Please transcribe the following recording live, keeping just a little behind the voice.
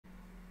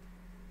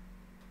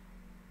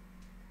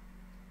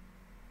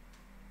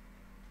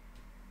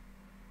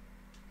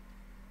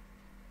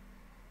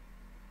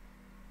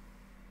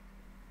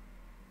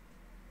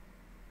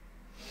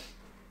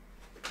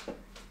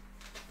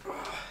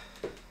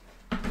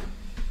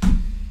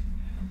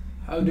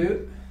How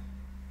do?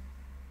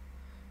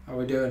 How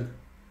we doing?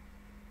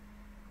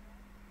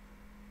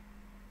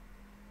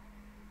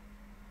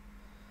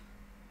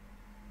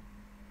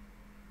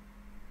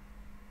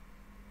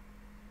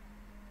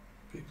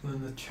 People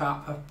in the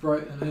chat up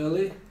bright and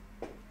early.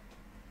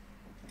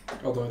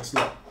 Although it's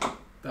not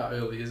that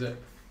early, is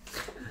it?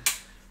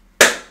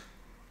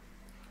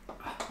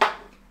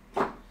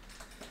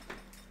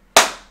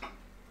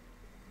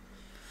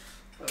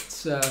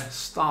 Let's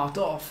start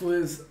off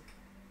with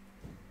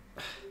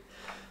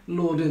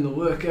loading the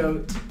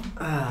workout.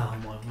 Oh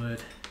my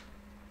word.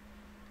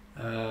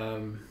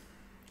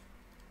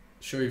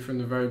 Show you from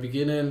the very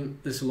beginning.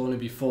 This will only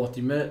be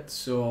 40 minutes,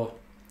 so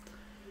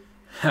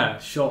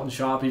short and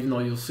sharp. Even though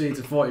you'll see it's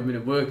a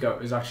 40-minute workout,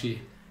 there's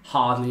actually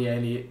hardly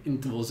any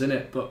intervals in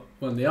it, but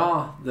when they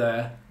are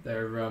there,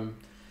 they're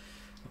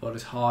about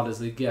as hard as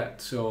they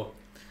get. So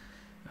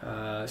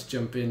let's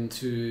jump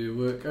into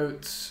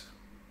workouts,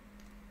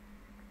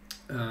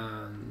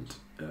 and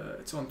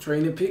it's on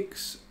Training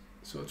Peaks.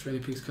 So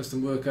Training Peaks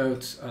custom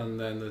workouts, and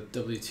then the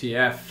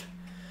WTF.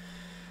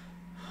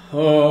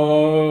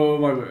 Oh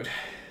my word.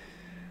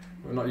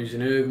 We're not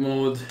using erg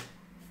mode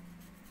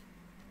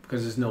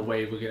because there's no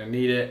way we're going to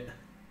need it.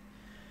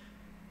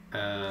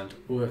 And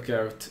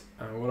workout.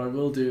 And what I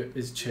will do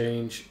is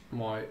change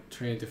my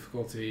training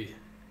difficulty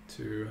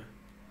to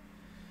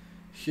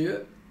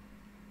here.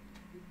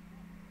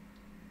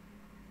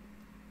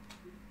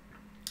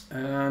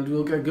 And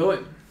we'll get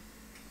going.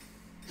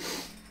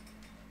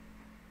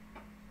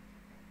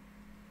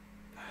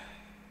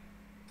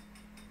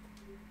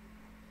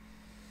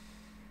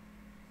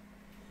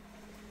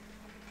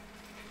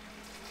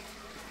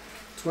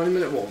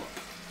 $20-minute warm-up.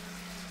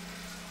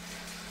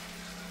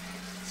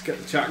 Let's get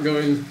the chat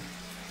going.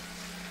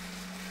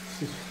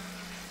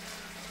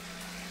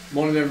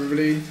 Morning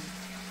everybody.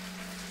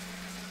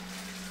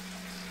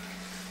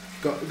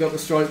 Got the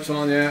stripes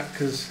on yet,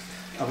 because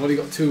I've only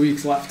got 2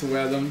 weeks left to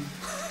wear them.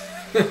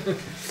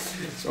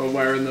 So I'm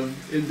wearing them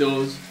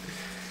indoors.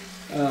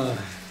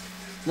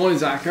 Morning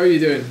Zach, how are you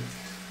doing?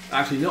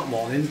 Actually not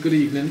morning, good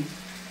evening.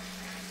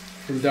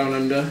 From down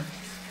under.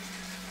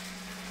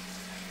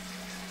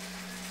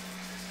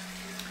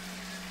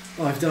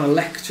 Oh, I've done a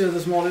lecture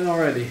this morning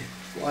already.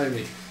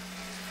 Blimey.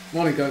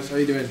 Morning guys, how are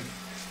you doing?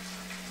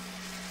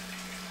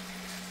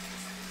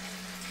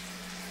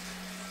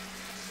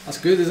 That's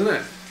good, isn't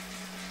it?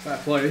 Fair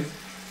play.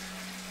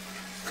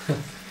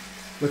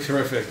 Looks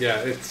horrific, yeah.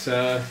 It's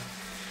so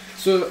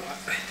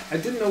I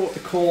didn't know what to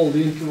call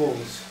the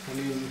intervals. I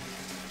mean,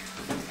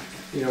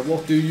 you know,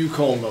 what do you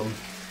call them?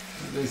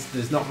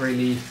 There's not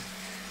really.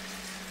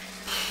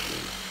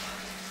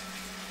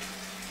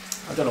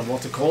 I don't know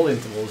what to call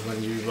intervals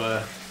when you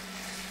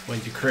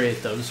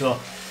create them. So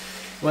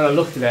when I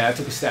looked at it, I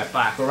took a step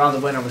back, or rather,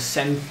 when I was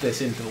sent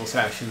this interval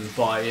session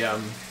by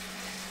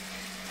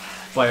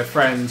a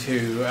friend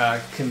who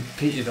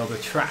competed on the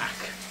track,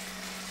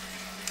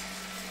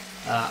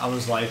 I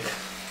was like,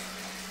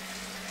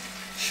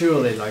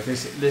 surely, like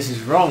this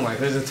is wrong. Like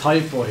there's a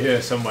typo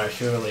here somewhere.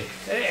 Surely,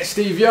 hey,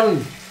 Steve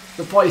Young,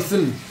 the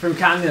Python from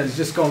Canyon's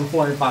just gone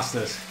flying past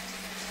us.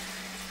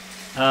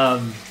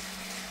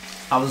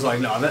 I was like,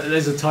 no,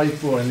 there's a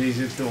typo in these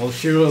intervals,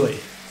 surely,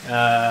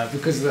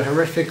 because the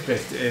horrific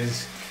bit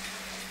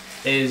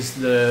is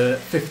the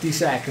 50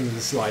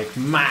 seconds like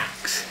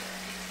max.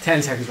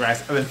 10 seconds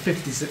rest, and then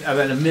 50, and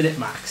then a minute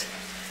max.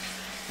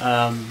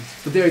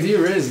 But the idea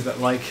is that,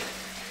 like,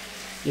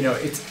 you know,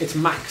 it's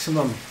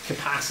maximum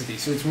capacity,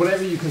 so it's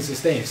whatever you can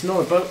sustain. It's not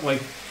about,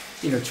 like,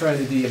 you know, trying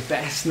to do your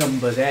best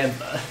numbers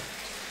ever.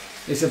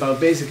 It's about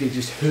basically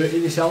just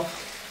hurting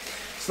yourself.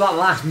 So that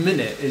last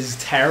minute is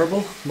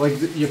terrible. Like,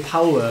 your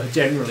power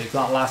generally for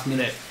that last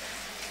minute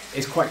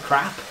is quite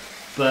crap,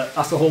 but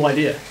that's the whole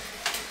idea.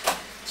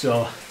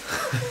 So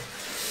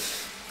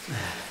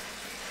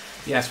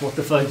yes, what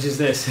the fudge is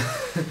this?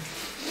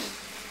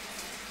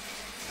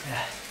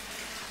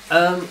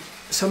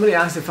 Somebody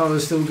asked if I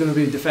was still going to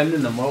be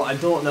defending them. Well, I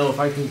don't know if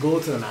I can go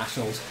to the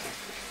Nationals.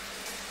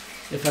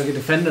 If I can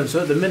defend them.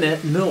 So at the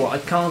minute, no, I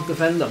can't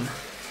defend them.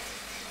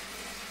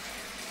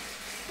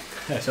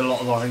 There's a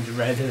lot of orange and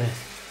red in it.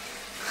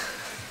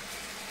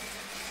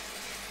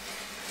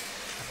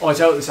 Oh, it's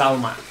out the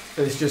sound map.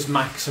 It's just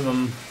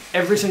maximum.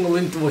 Every single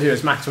interval here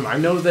is maximum. I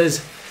know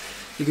there's,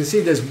 you can see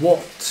there's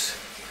watts.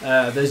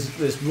 There's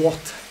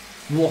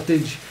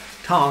wattage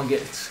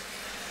targets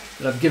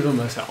that I've given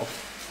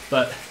myself,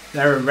 but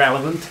they're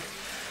irrelevant.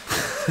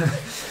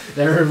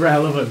 They're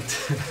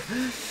irrelevant.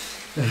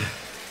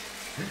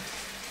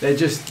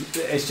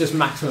 It's just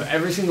maximum.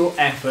 Every single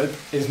effort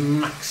is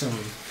maximum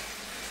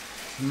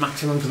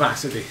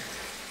capacity.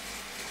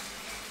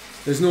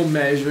 There's no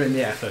measure in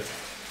the effort.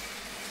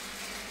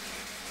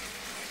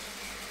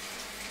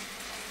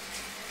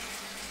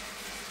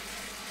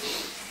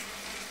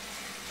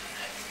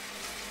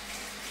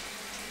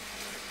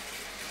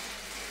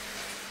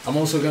 I'm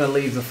also going to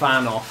leave the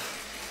fan off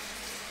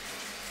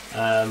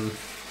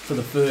for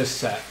the first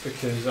set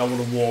because I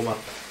want to warm up.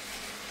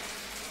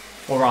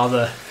 Or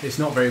rather, it's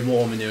not very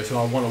warm in here, so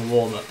I want to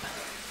warm up.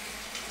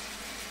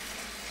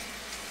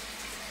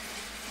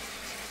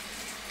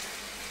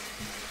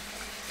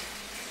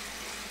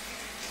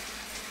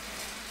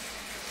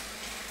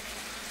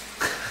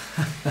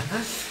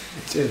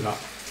 Cheers, Matt.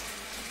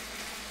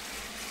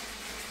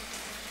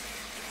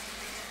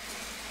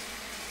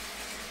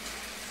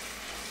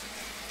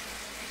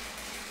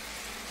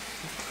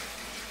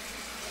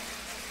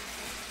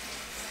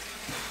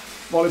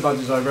 Molly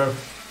badges, bro.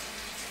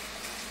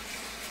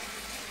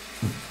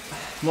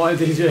 My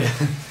DJ.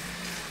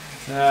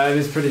 It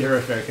is pretty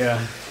horrific,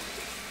 yeah.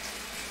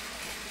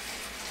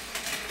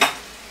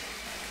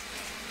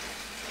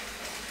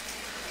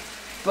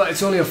 But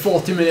it's only a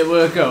 40-minute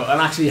workout, and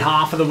actually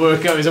half of the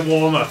workout is a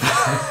warm-up.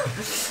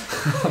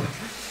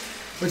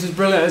 Which is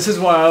brilliant. This is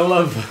why I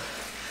love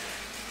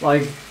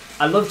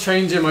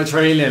changing my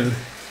training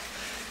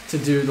to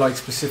do like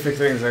specific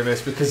things like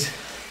this, because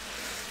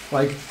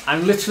like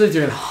I'm literally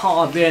doing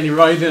hardly any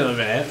riding of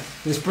it.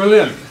 It's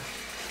brilliant.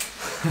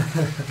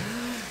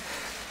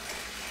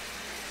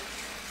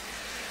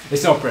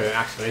 It's not brilliant,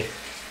 actually.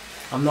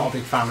 I'm not a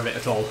big fan of it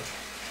at all.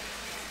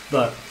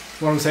 But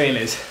what I'm saying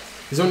is,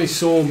 there's only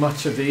so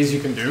much of these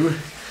you can do.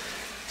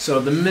 So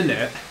at the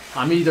minute,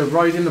 I'm either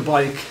riding the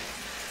bike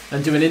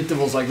and doing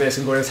intervals like this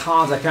and going as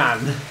hard as I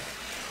can,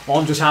 or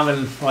I'm just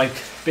having like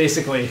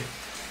basically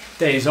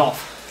days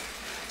off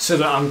so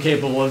that I'm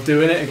capable of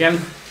doing it again.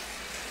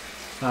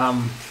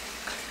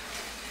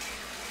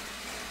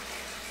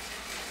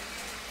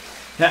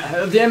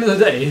 Yeah, at the end of the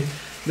day,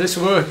 this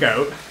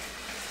workout,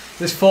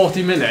 this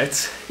 40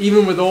 minutes,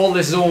 even with all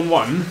this zone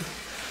 1,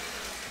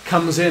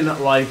 comes in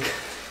at like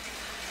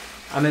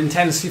an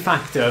intensity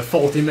factor of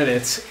 40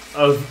 minutes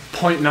of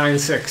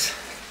 0.96,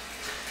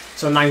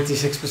 so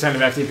 96%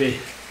 of FTP.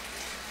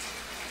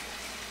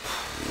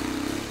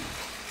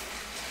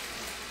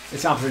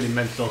 It's absolutely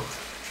mental.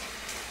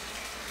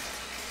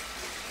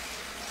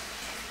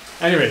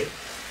 Anyway,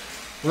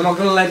 we're not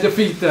gonna let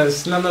defeat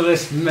us, none of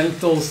this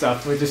mental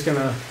stuff, we're just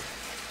gonna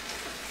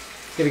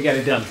get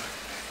it done.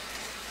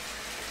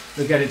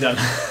 We'll get it done.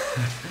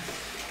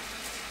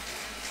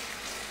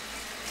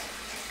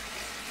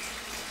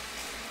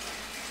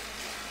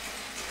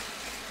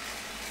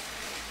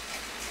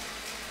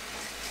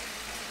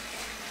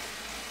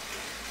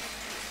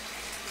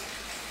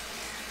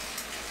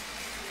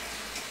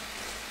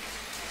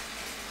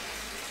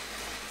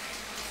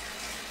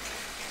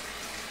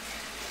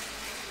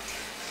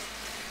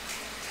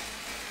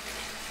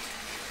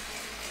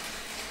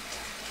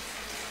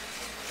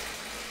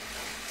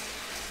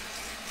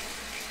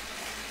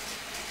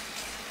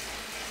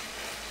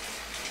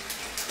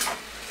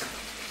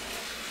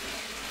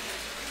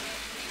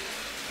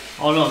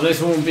 Oh no,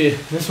 this won't be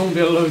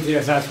a low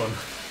TSS one.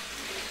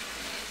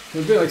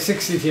 It'll be like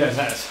 60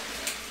 TSS.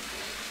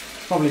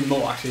 Probably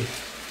more actually.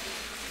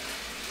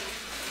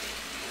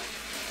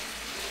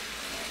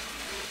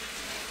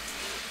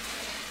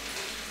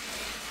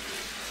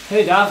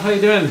 Hey Dad, how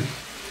you doing?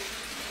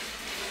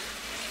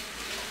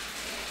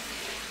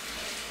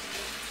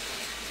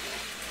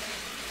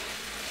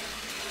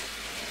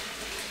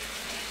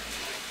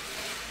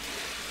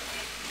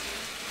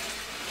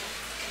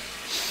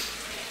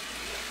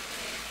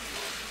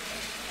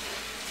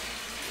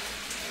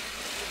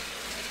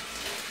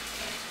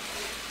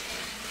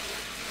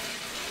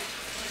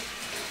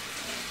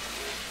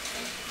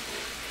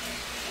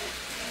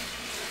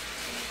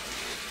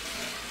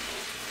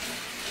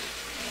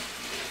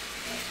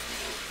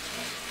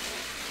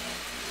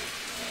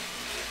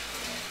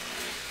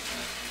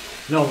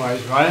 No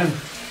worries, Ryan.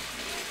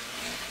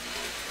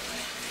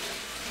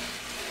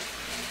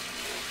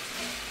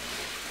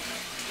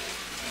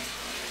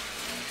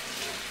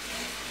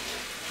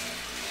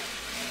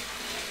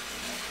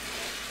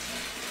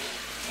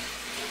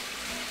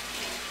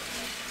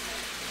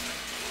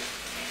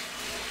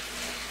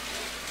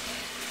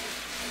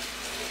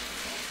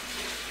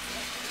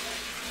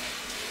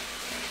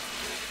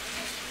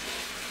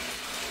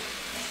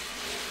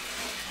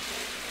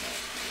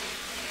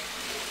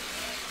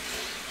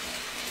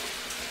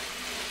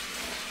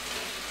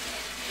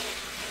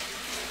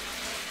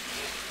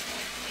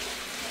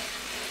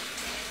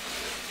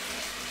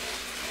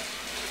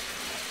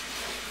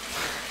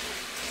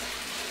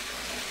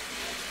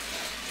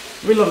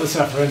 We love the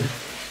suffering.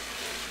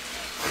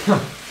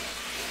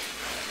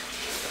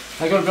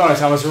 I gotta be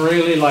honest, I was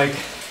really like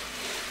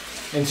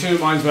in two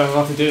minds whether or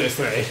not to do this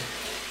today.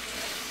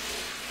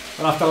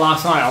 But after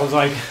last night I was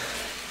like,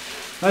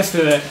 let's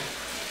do it.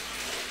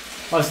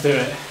 Let's do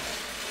it.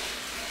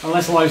 And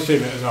let's live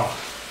stream it as well.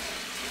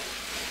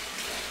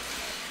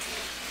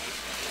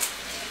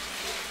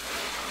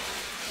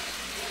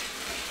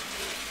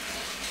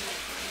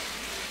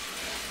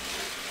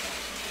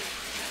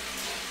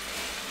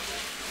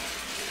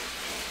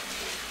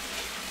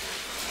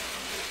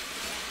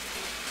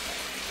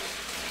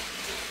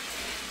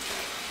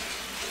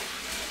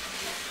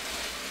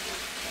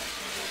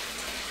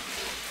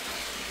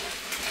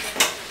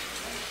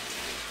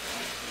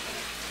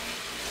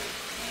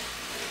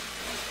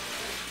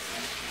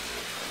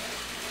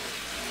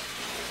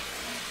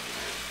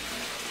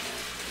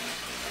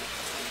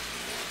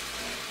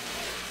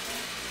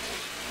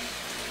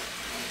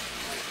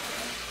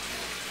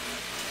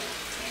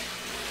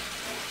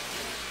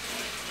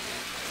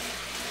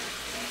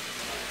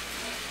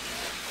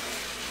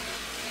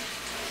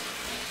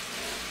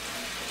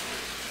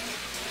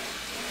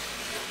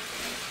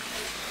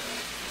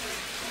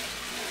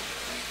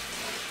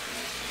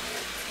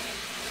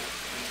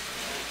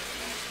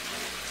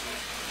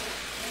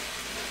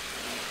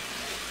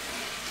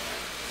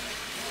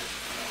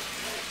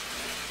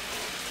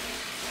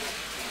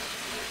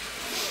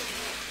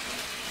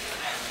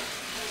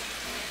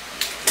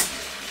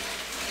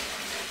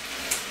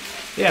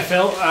 Yeah,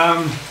 Phil,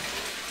 I'm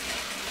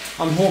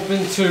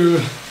hoping to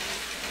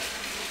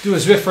do a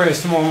Zwift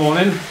race tomorrow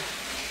morning.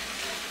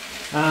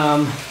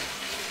 And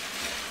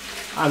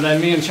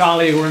then me and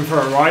Charlie are going for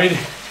a ride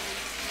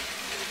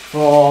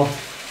for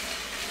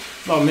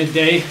about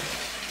midday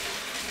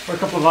for a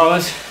couple of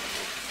hours.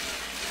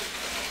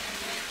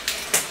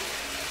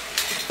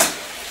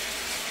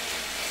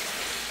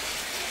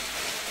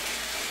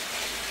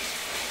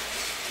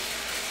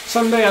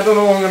 Sunday, I don't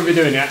know what I'm going to be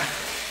doing yet.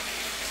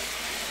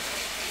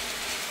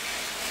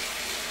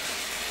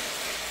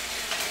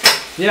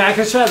 Yeah, I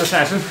can share the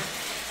session.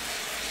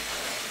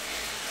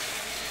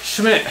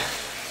 Schmidt,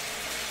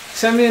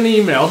 send me an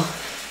email.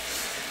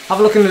 Have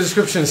a look in the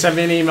description, send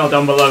me an email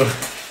down below.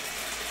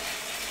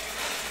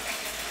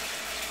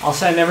 I'll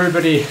send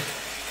everybody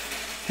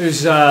who's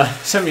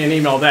sent me an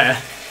email there.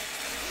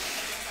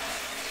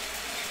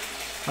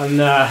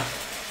 And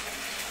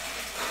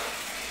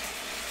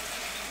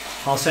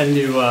I'll send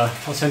you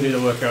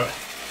the workout.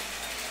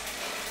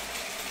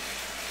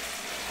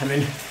 I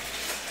mean,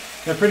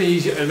 they're pretty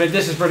easy. I mean,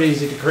 this is pretty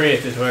easy to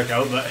create, this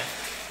workout, but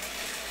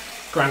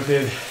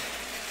granted,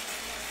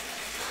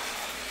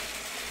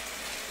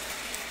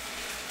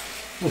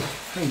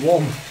 I'm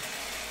warm.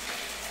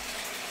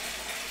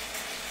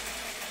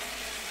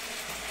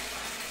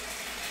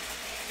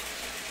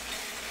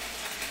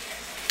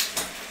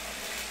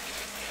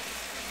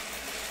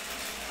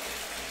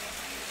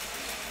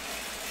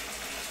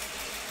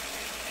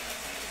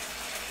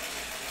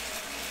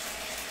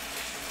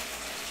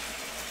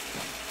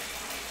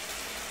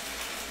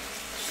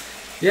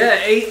 Yeah,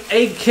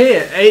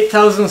 8K,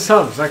 8,000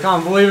 subs. I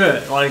can't believe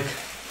it. Like,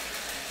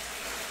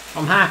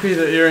 I'm happy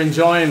that you're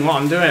enjoying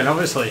what I'm doing,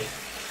 obviously.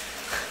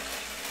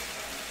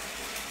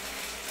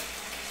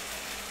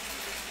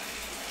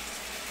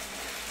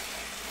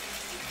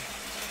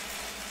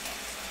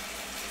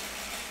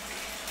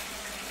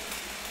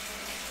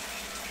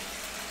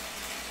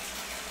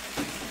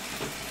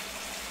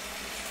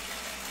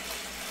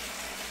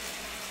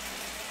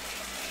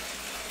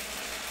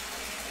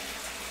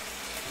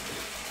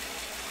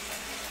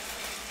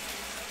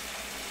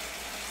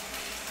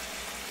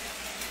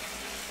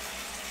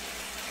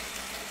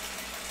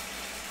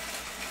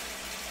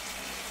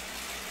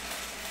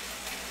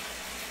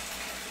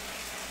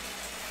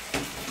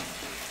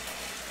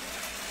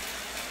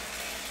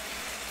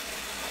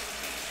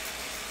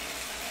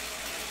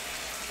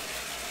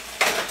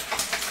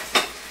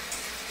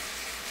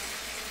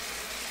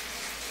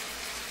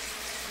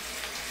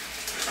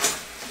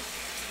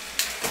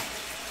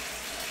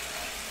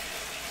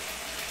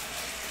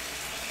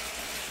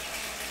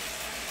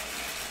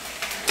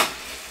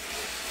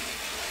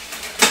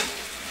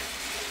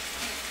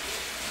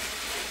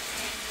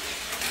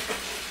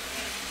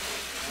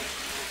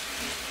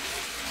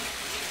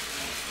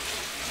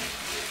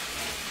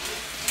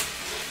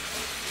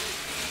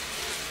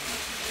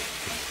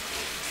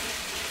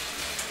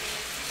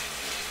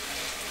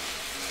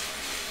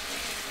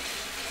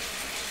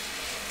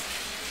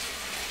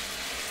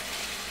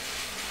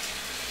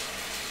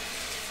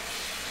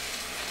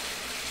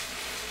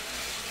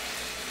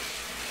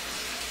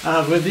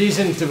 With these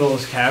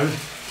intervals, Kev,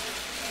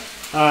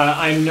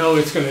 I know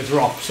it's going to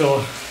drop,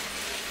 so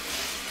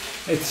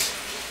it's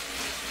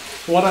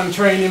what I'm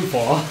training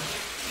for.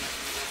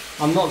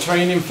 I'm not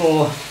training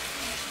for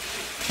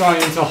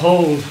trying to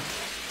hold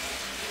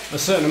a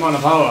certain amount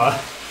of power.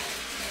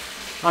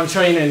 I'm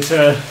training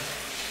to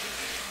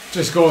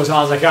just go as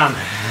hard as I can.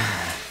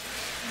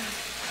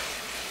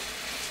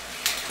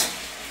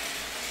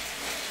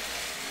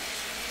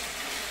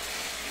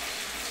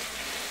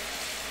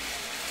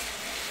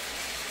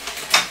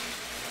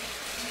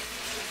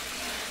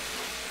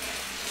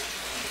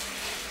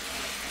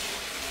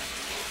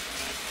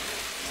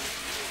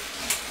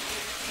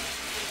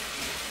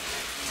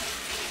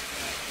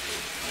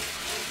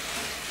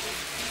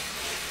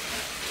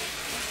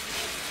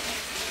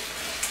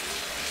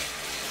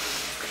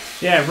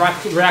 Yeah, it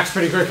reacts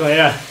pretty quickly,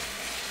 yeah.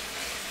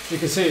 You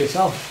can see it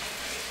yourself.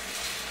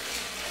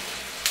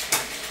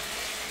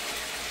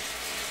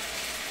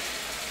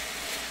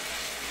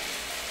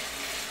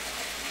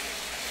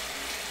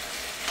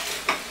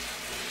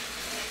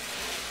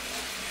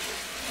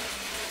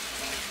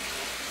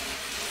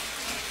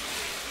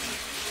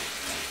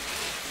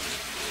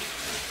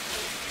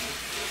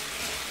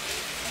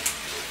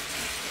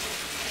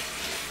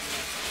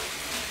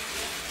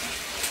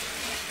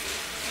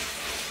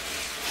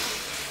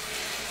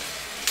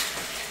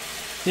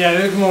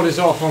 Yeah, the mode is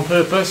off on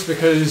purpose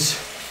because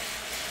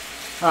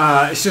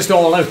it's just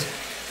all out.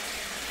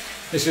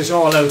 It's just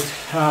all out.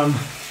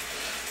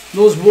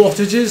 Those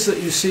wattages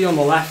that you see on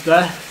the left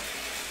there,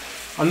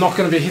 I'm not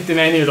going to be hitting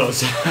any of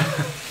those.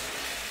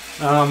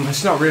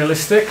 It's not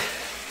realistic.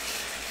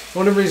 The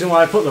only reason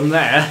why I put them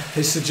there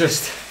is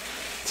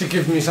to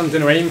give me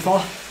something to aim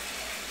for.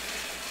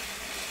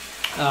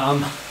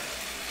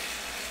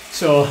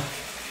 So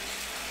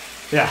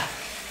yeah.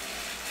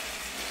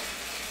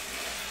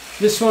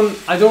 This one,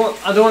 I don't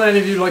want any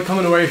of you like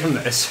coming away from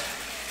this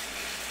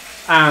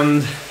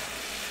and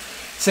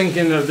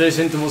thinking that this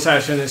interval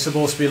session is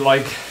supposed to be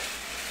like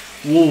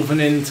woven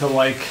into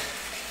like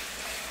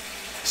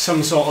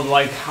some sort of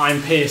like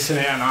I'm pacing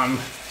it, and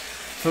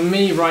for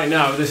me right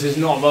now this is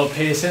not about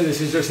pacing, this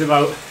is just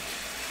about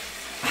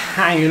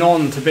hanging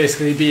on to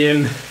basically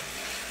being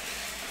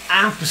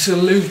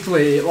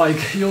absolutely,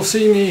 like, you'll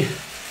see me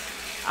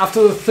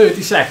after the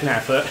 30-second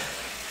effort,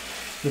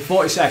 the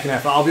 40-second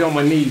effort, I'll be on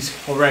my knees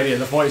already at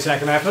the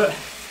 40-second effort,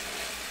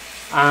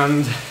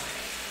 and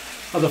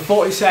at the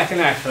 40-second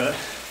effort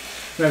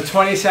we have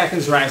 20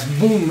 seconds rest,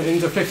 boom,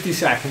 into 50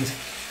 seconds.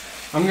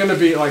 I'm going to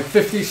be like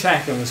 50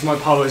 seconds, my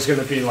power is going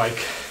to be like,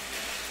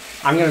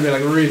 I'm going to be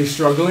like really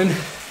struggling,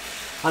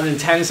 and then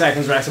 10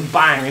 seconds rest, and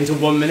bang, into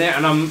 1 minute,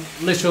 and I'm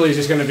literally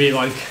just going to be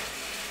like,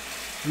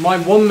 my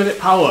 1 minute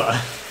power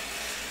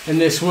in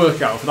this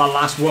workout for that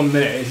last 1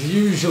 minute is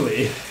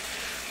usually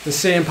the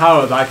same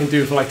power that I can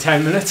do for like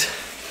 10 minutes,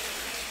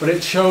 but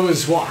it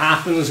shows what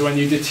happens when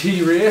you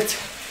deteriorate.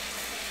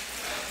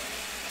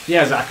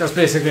 Yeah, Zach, that's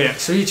basically it.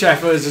 So each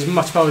effort is as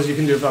much power as you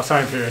can do for that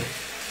time period,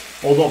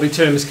 or what we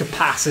term as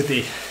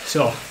capacity.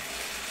 So,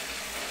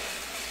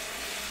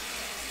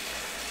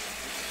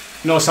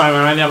 no,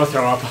 Simon, I never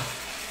throw up.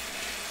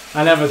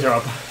 I never throw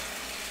up.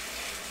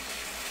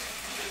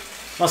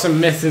 That's a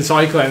myth in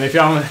cycling. If you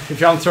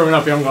haven't thrown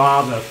up, you haven't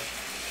got to have it.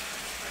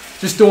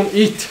 Just don't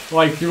eat,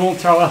 like, you won't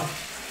throw up.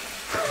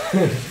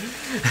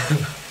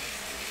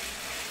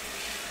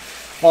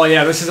 Oh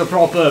yeah, this is a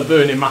proper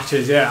burning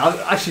matches, yeah.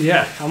 Actually,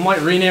 yeah, I might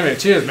rename it.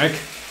 Cheers, Mick.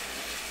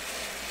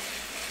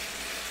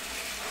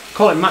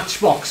 Call it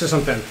Matchbox or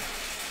something.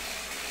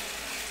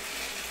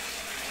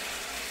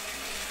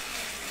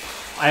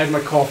 I had my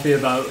coffee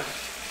about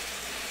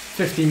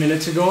 50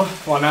 minutes ago,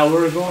 or an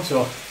hour ago,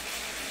 so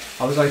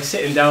I was like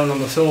sitting down on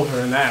the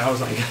sofa and there, I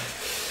was like,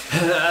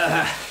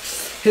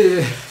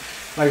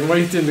 like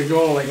waiting to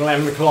go, like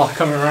 11 o'clock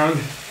coming around.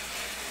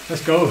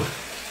 Let's go.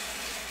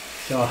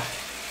 So,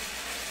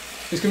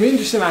 it's going to be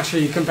interesting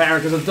actually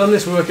comparing, because I've done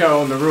this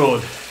workout on the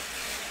road,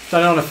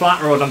 done it on a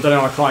flat road, I've done it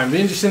on a climb. It'll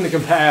be interesting to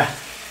compare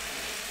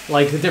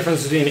like the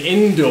difference between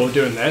indoor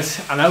doing this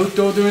and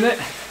outdoor doing it.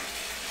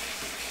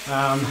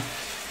 I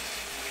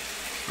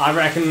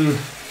reckon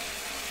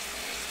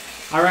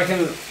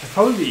it'd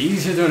probably be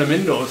easier doing them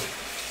indoors.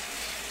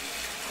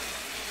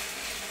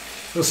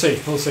 We'll see,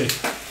 we'll see.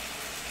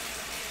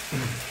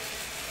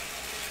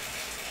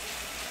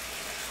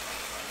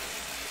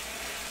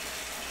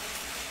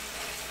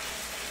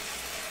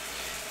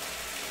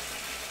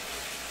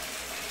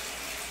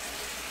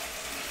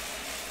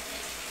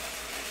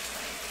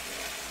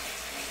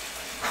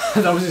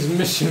 That was his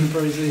mission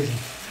for his season.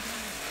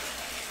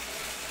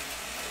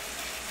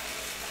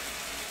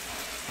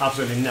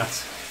 Absolutely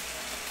nuts.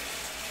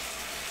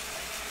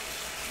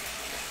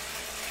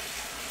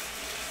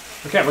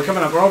 Okay, we're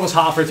coming up. We're almost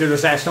halfway through the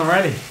session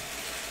already.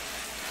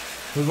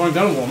 We've only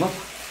done a warm-up.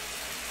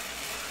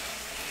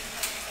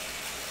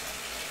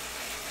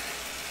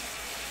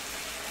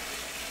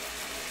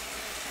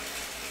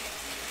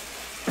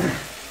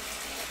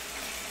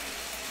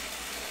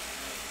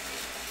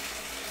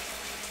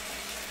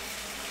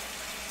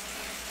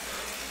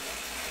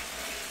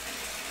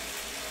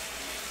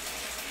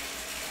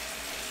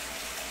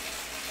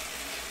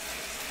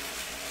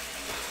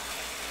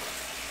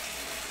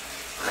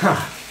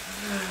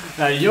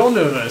 You're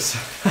nervous.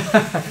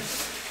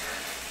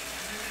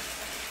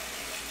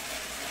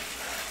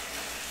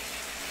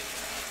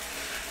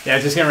 Yeah,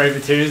 just getting ready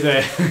for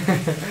Tuesday.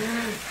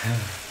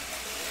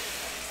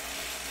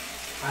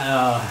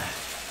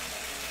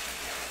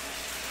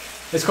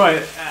 It's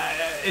quite,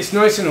 it's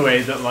nice in a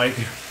way that like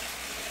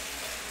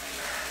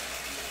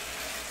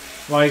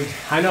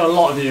I know a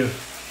lot of you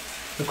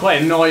are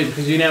quite annoyed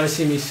because you never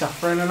see me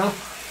suffering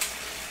enough.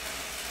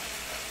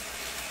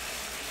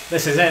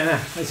 This is it,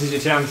 innit? This is your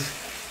chance.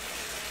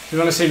 If you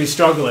want to see me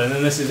struggling,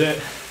 then this is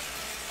it.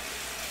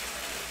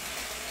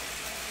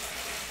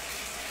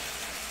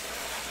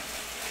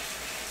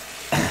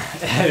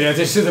 Yeah,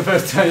 this is the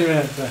first 20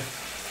 minutes.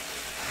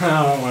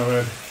 Oh my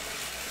word.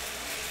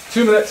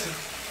 2 minutes.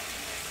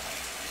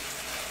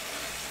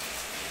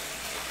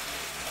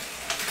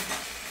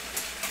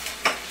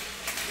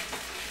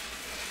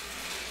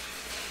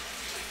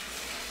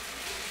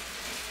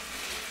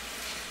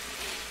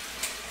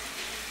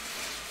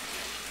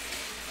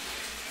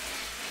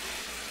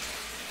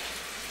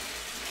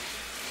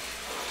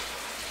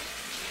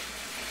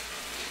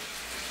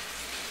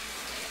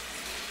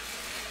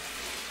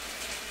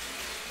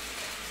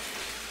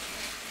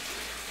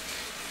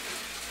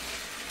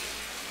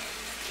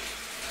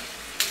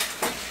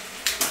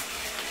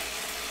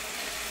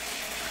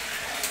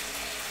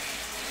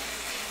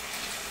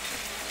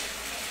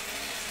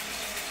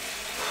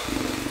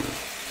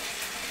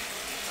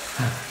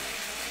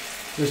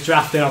 Just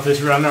drafting off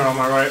this runner on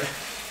my right.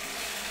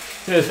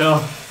 Cheers,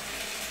 Phil.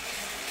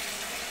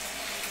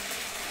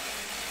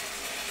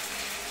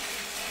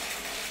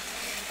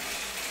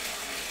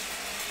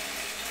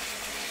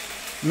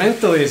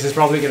 Mentally this is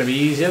probably going to be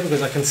easier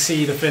because I can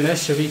see the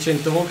finish of each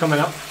interval coming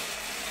up.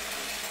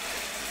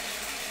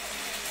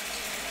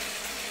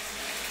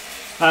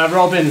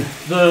 Robin,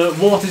 the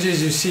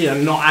wattages you see are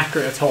not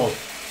accurate at all.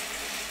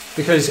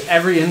 Because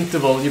every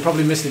interval, you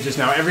probably missed it just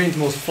now, every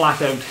interval is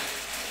flat out.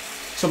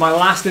 So my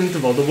last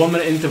interval, the 1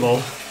 minute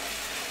interval,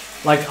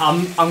 like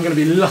I'm gonna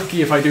be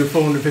lucky if I do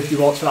 450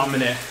 watts for that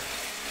minute.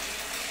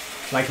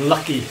 Like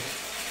lucky.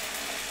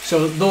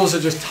 So those are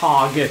just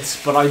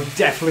targets, but I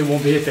definitely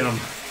won't be hitting them.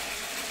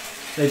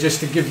 They're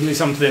just to give me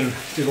something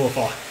to go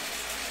for.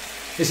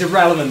 It's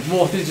irrelevant,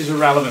 wattage is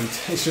irrelevant,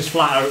 it's just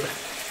flat out.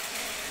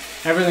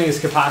 Everything is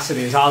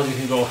capacity, as hard as you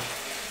can go.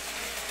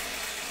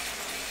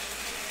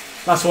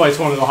 That's why it's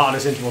one of the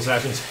hardest interval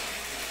sessions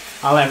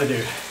I'll ever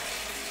do.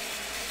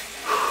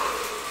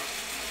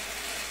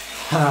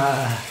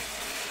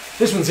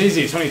 This one's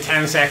easy, it's only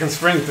 10 seconds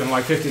sprint and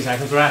like 50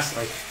 seconds rest.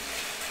 Like,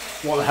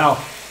 what the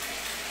hell?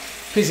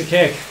 Piece of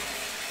cake.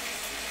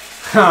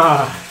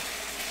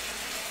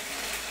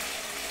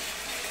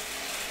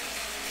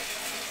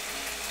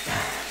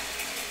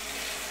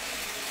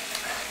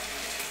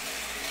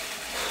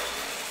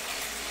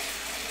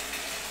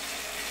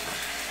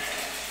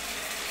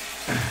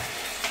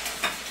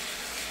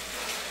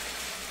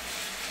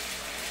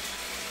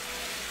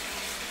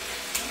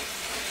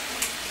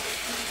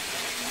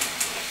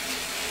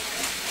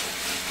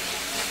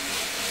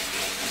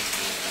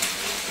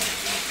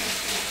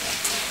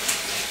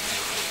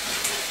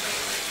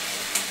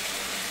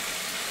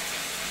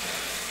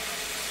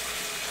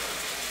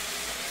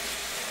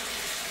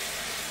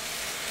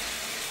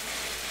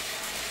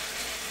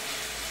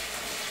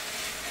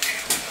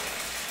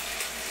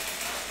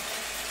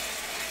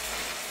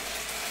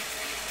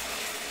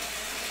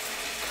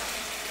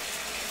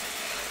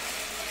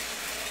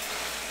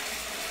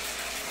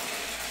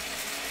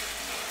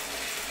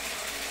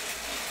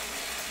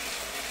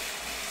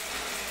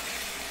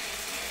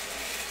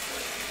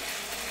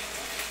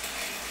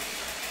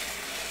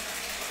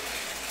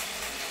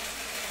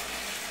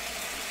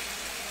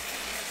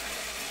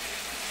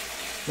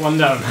 One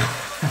down.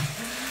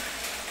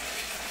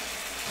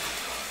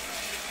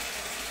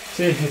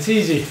 See, it's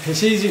easy.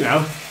 It's easy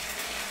now.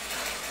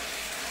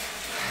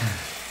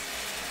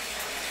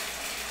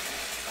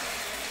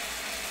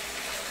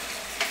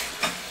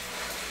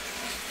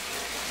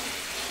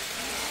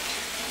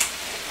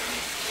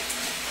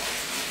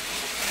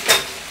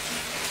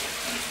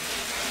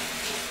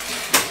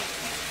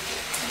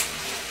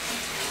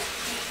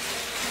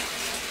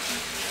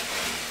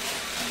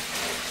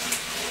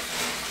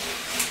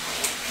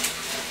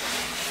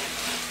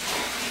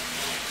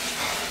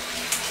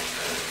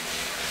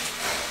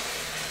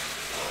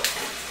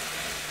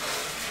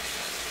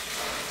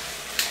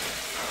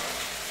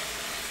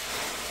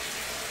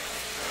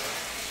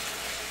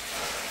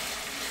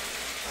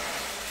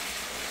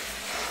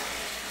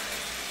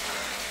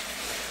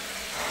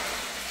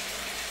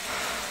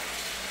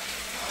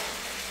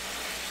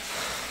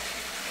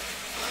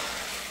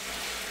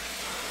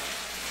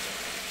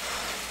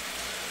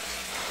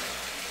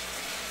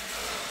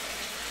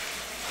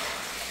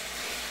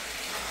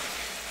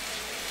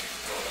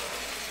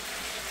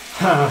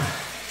 Ah.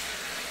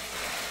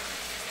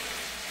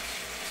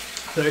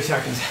 30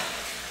 seconds.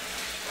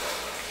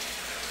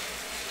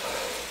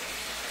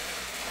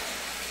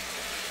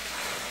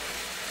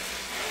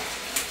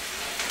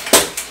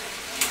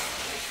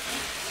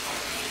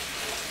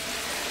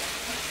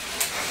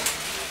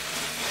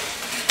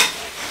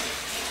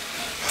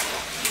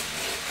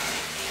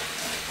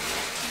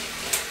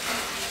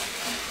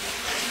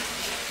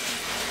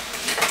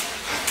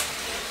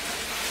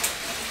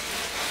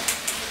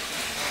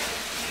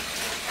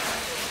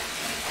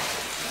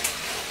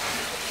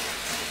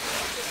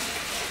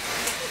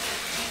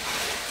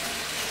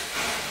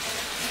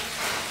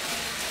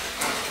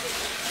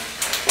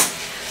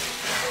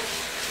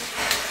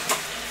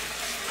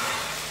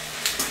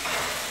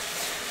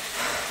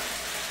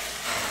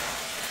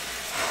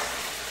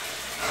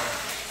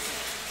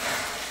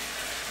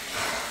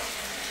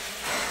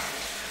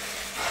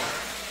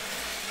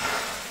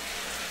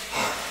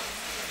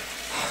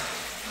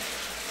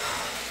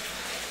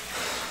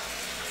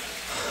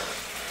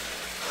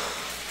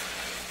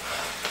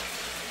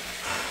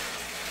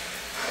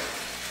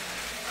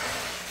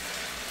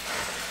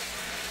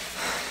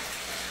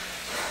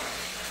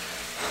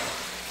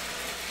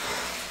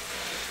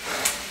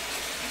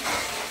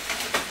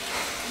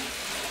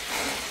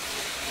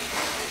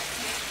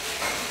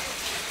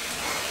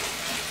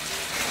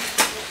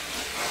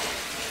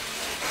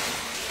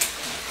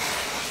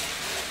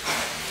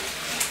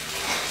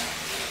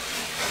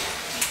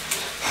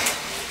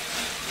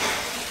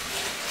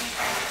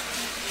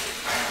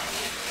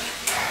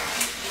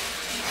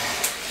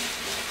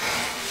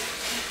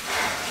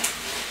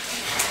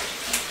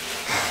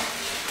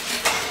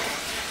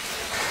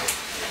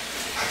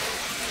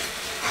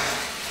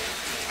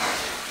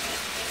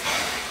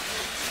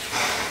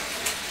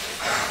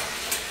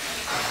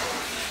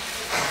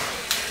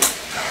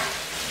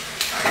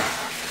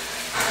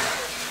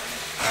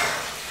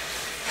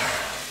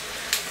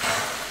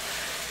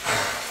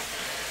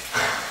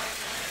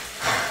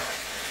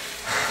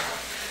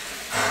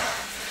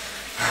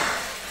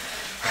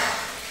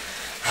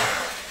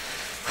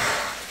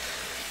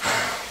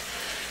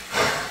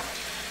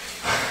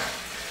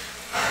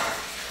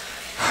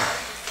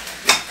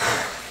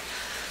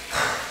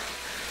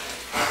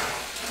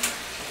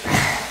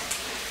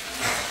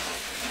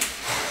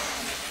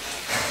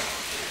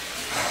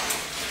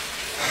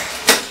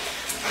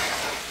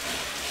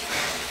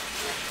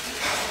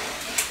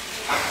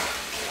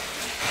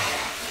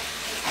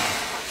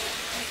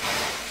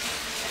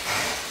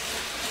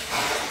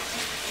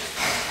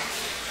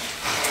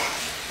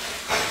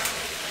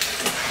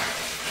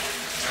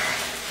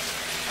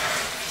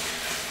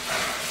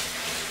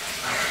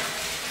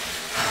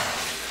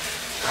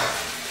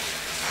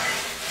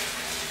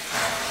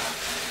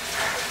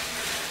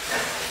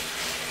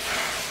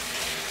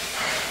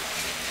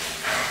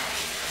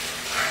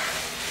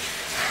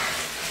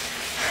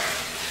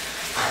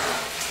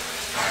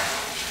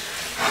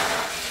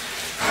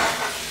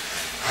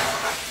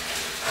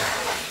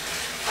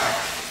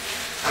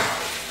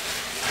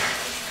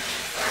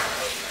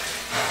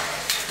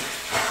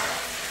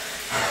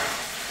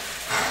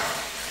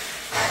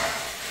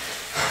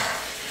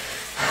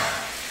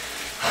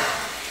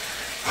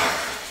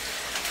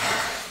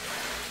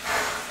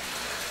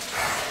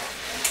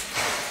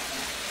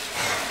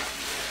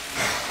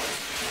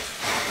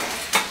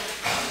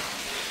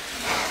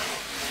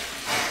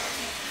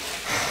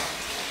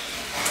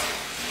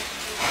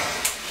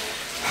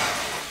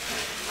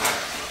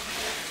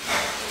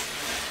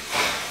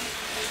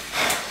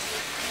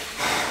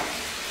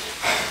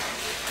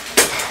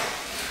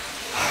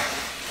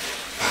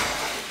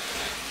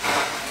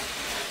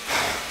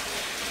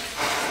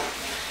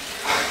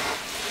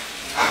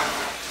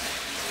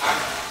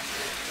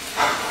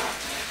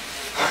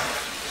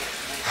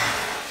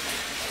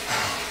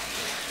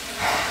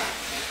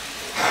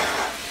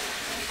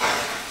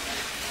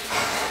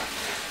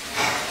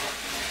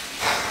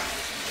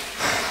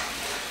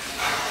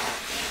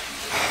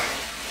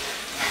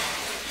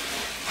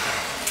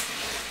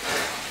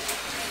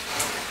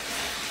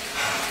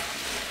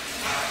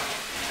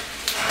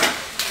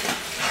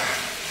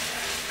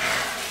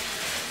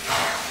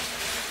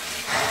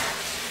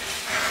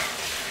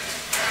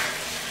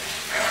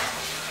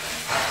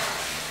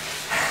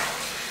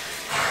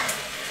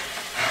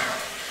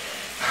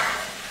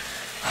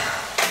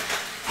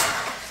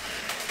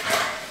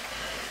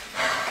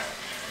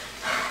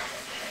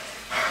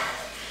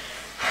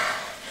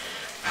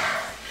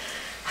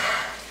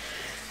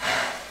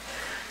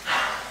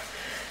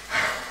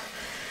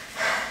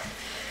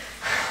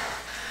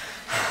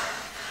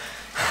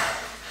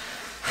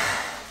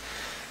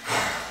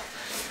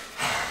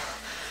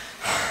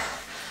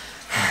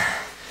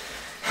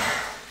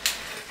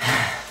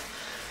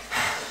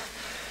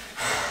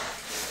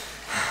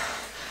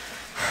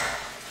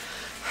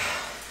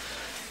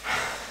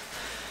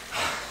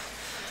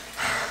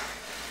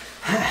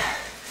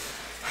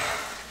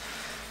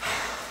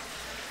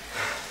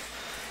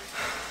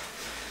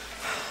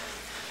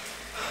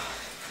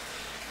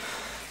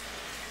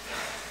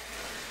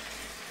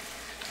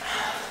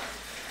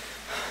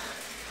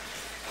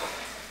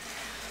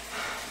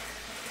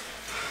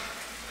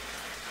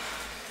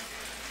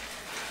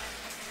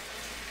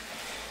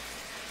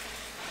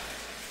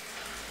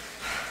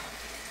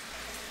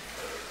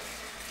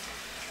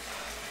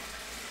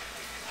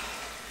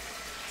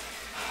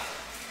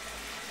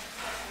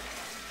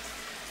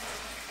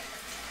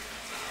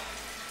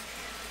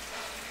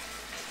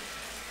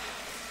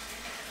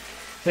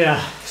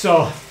 Yeah,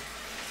 so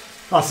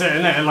that's it,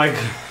 isn't it? Like,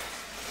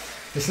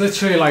 it's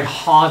literally like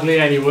hardly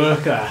any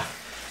work there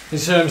in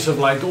terms of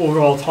like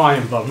overall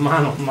time, but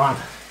man oh man,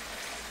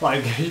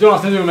 like you don't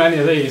have to do many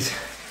of these.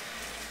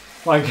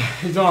 Like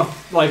you don't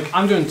have, like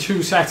I'm doing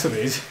 2 sets of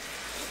these,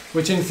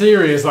 which in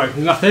theory is like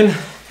nothing,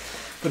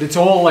 but it's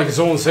all like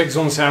zone 6,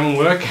 zone 7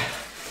 work,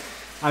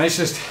 and it's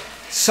just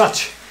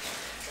such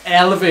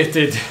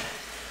elevated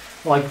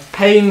like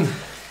pain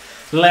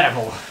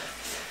level.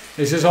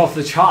 It's just off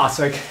the charts.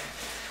 Like,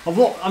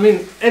 I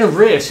mean, in a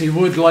race, you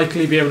would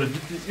likely be able to,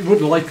 you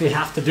would likely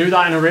have to do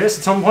that in a race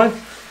at some point.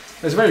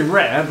 It's very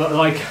rare, but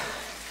like,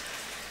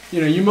 you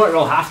know, you might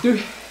well have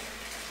to.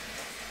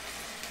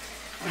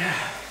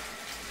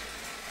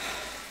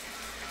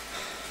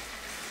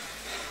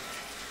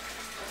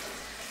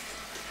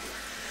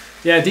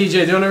 Yeah,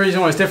 DJ, the only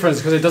reason why it's different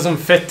is because it doesn't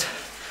fit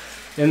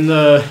in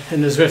the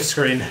Zwift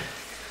screen.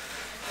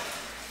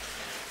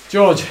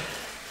 George,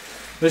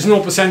 there's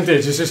no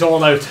percentage, it's just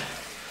all out.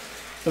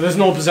 But there's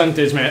no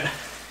percentage, mate.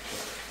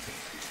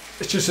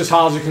 It's just as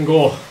hard as you can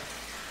go.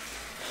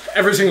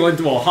 Every single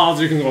interval, hard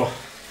as you can go.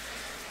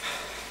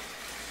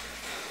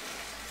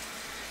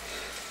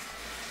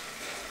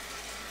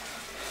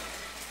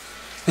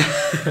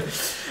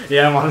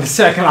 Yeah, man, the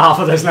second half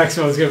of this next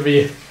one is going to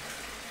be...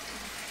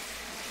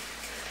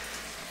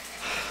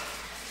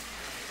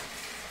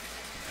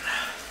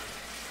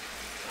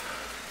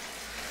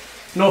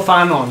 no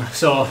fan on,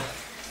 so...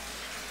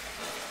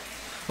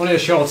 only a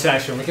short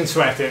session, we can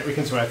sweat it, we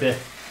can sweat it.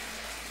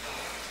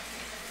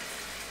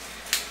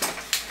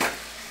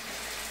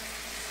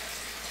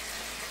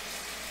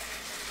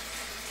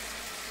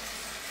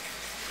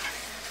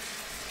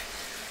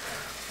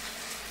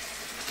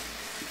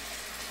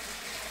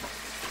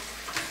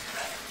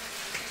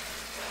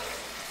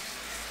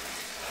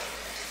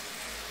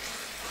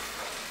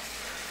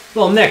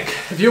 Well, Nick,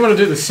 if you want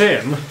to do the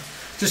same,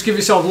 just give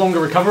yourself longer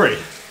recovery.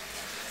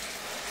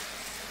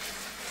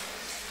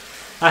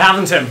 I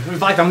haven't, Tim. In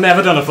fact, I've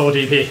never done a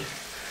 4DP.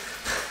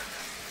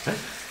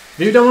 Have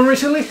you done one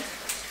recently?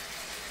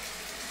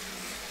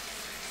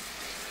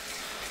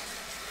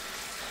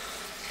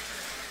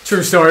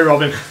 True story,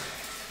 Robin.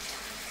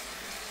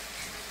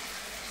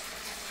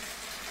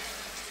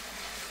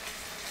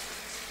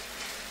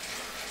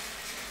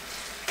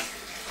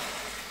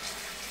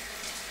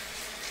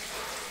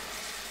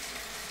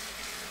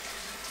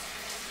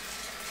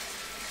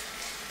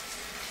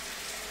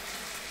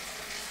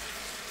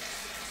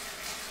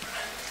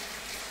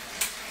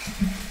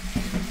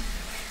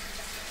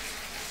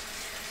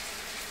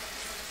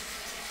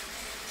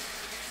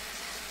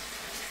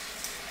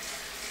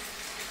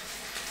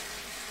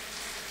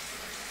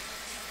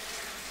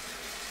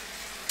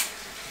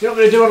 You want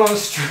me to do it on a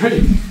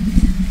stream?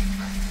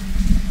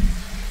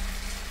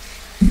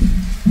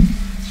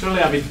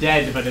 Surely I'd be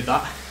dead if I did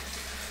that.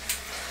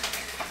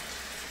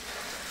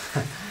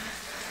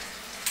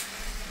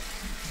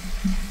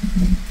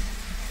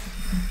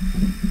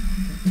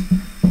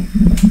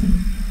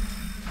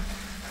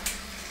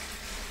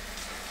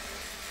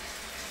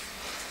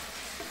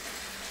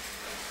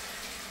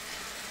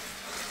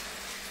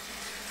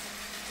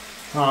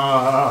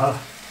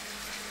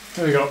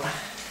 There we go.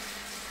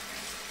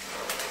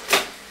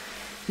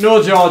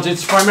 No, George,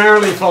 it's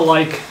primarily for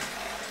like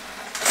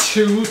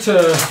 2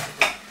 to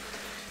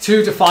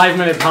 5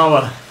 minute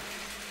power.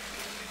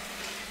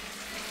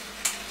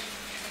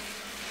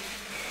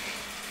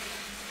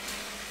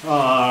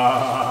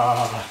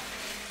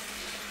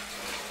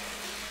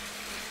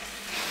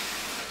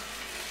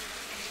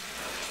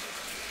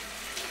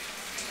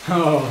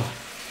 Oh.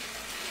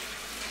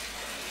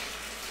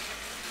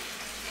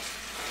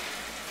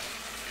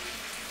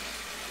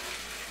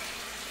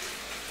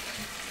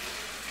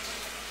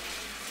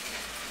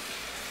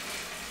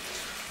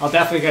 I'll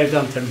definitely get it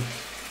done, Tim.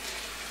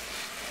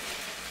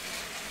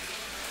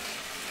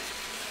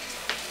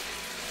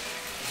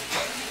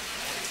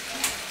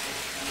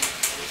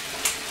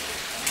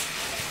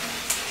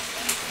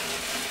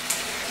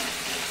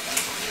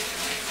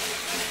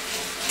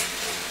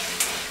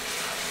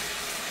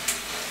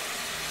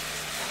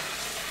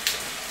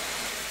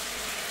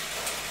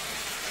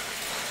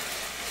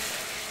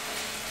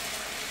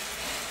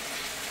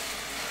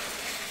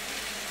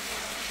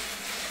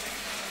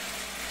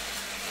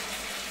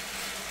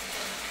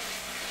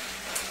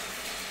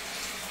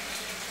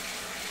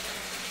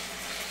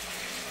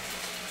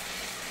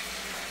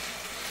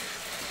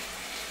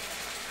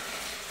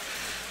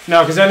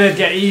 No, because then it'd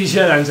get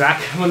easier then,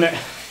 Zach, wouldn't it?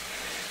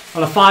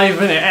 on a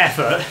 5-minute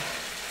effort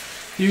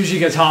usually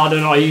gets harder,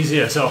 not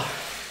easier. So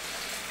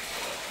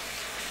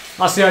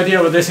that's the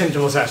idea with this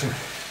interval session.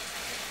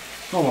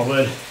 Oh my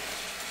word.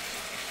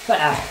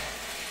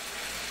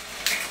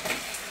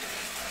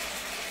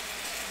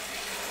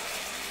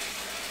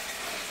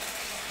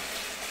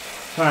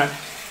 Alright,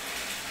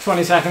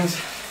 20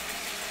 seconds.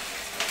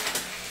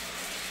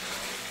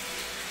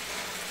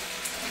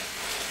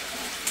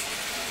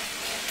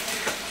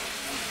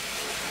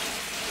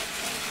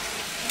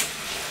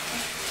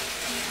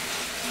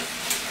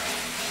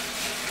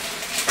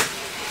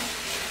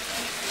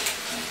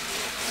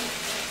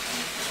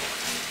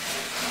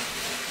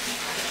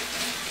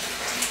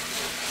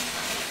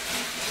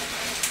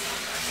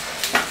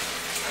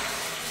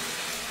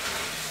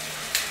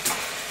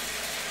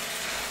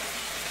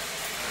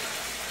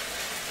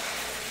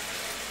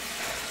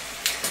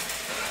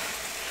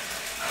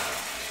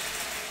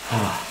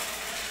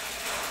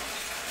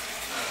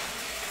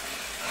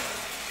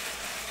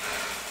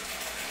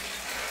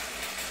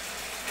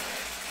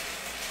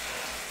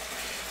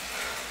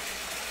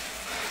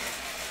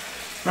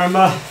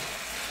 Remember,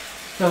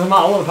 doesn't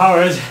matter what the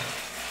power is,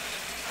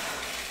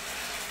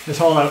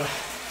 it's all out.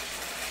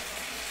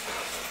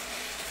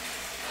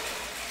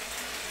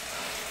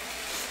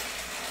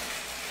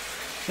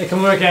 It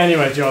can work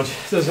anyway, George.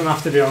 It doesn't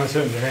have to be on a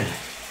certain terrain.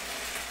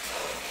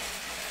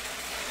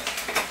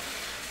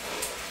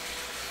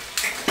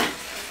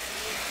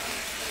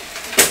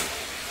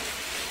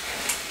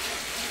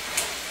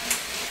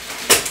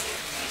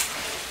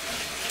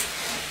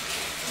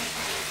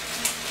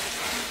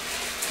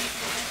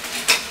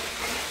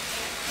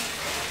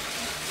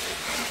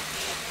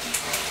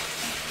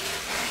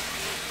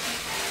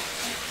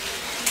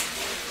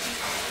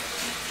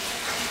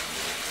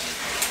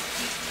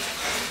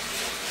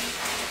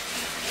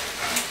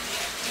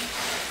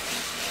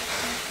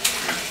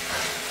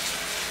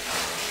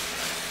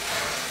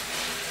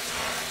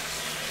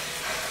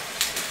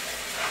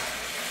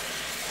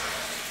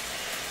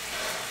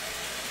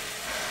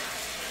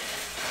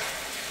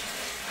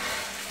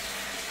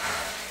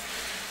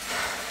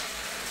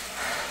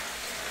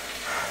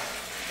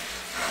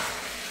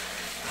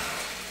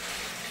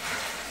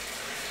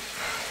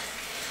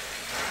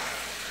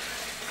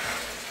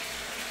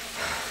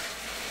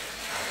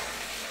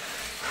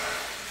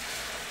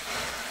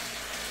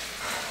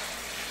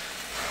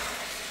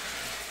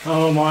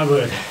 Oh my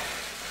word.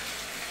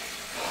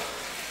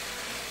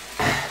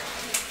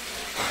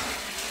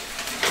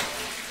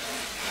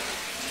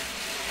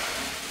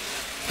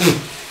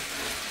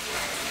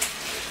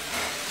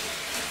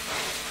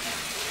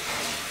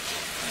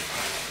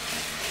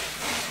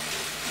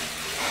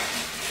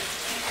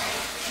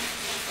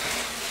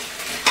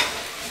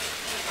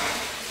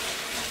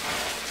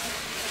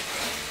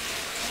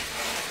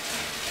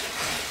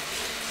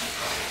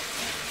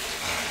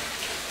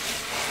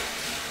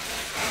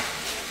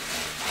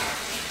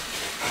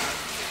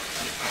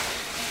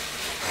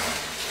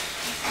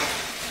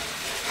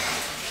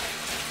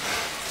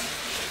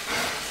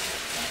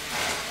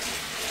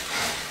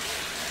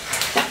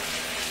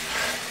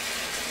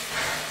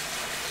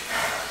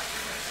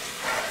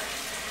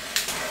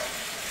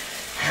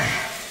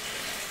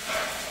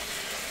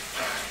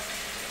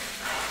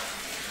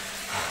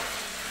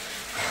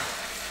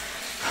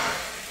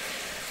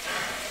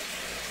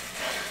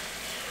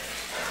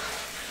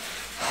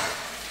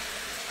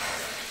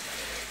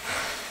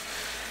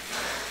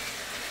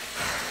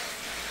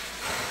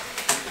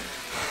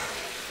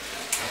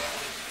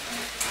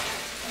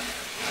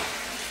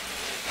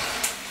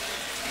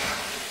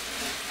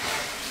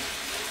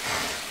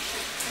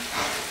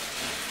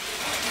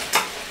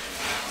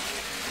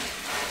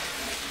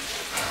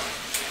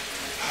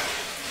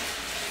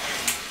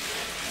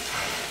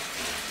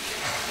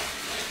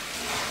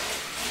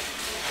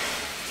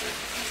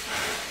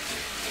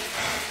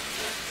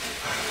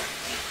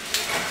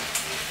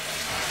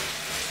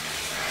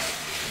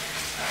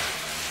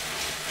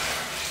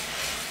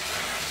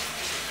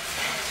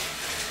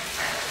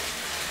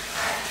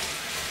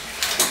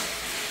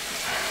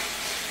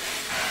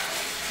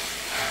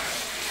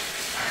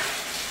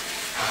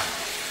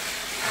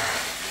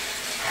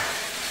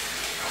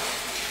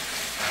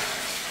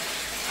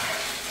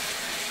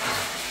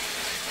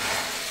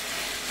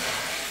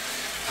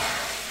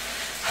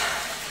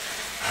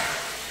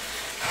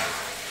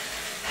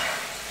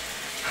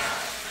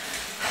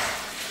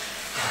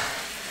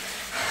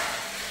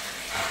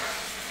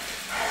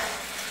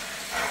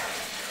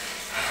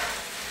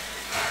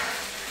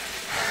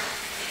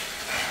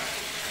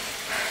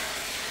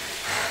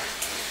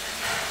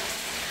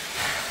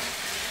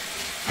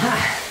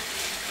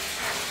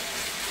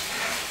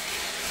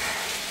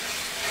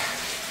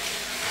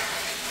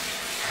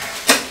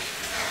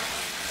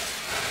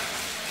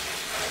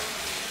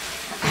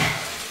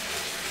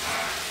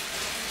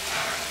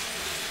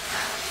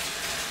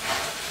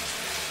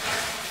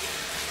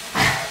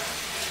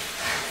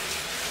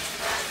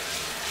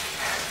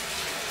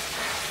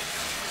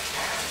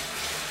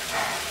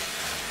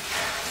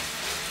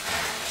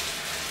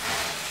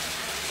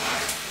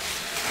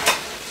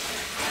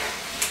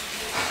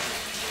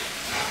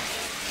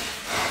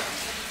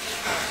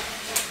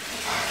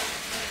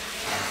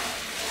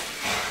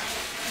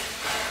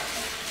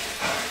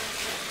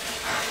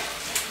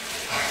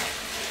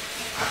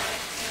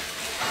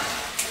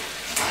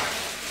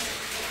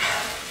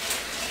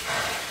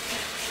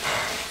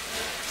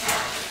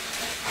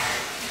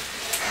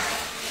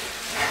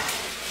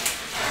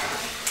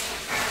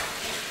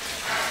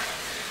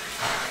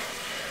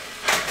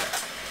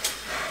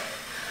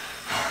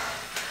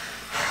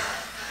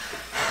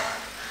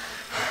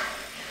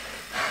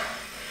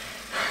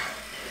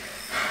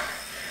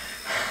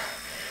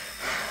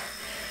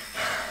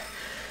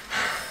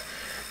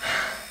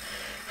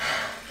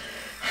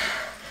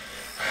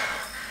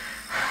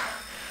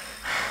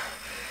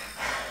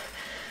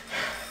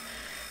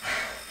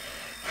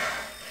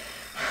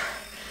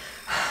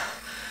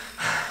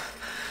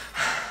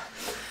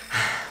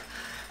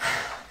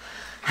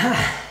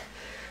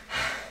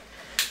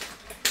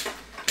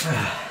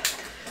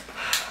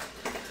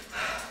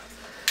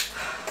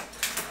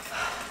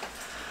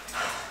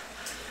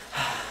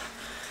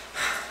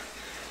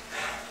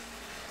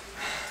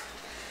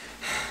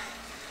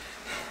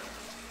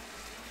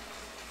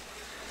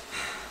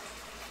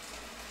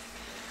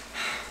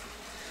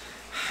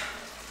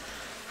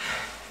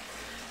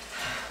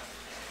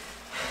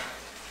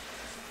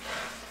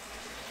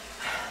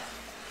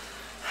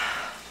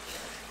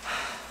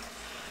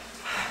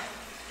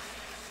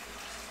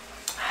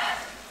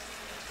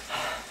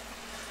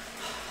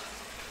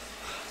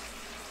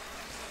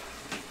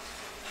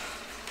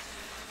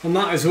 And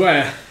that is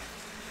where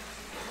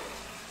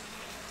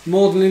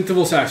modern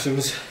interval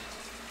sessions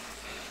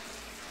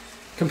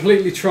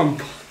completely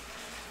trump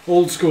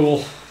old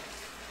school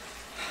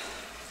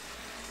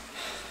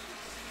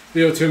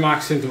VO2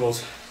 max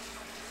intervals.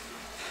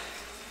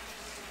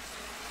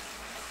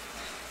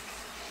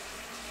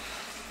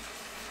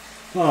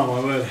 Oh my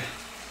word.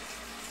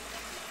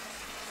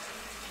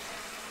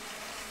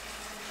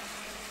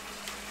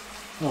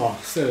 Oh,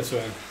 still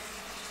sweating.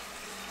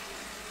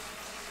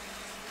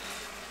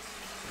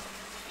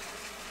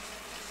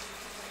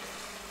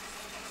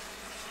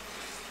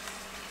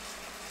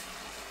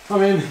 I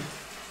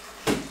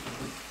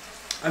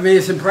mean,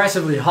 it's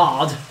impressively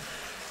hard,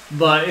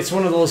 but it's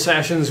one of those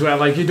sessions where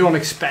like you don't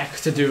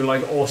expect to do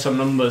like awesome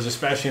numbers,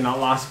 especially in that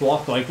last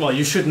block. Like, well,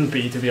 you shouldn't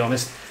be, to be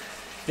honest.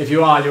 If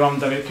you are, you haven't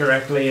done it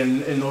correctly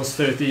in those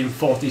 30 and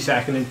 40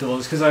 second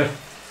intervals, because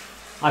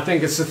I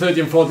think it's the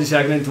 30 and 40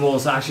 second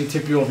intervals that actually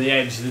tip you over the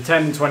edge. The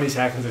 10 and 20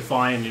 seconds are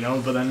fine, you know,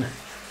 but then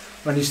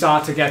when you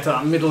start to get to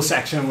that middle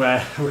section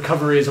where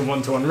recovery is a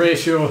 1-to-1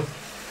 ratio,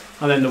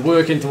 and then the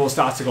work interval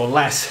starts to go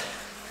less,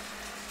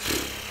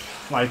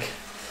 like,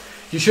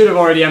 you should have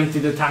already emptied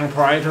the tank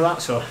prior to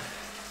that, so.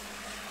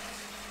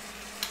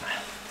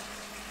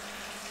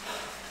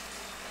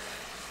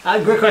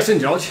 Great question,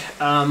 George.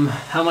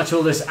 How much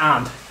will this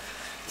add?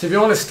 To be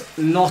honest,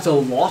 not a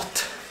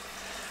lot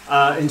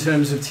in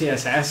terms of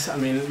TSS. I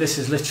mean, this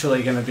is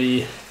literally going to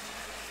be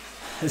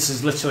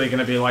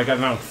like, I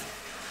don't know,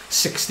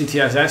 60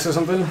 TSS or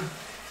something,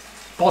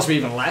 possibly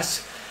even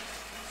less.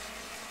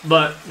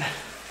 But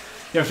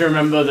you have to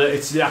remember that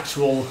it's the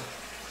actual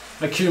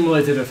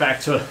accumulated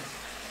effect. So,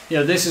 you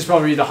know, this is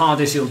probably the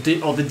hardest you'll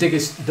dig, or the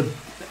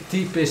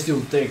deepest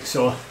you'll dig.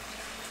 So,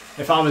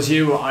 if I was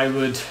you, I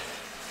would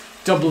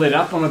double it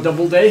up on a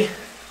double day,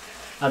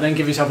 and then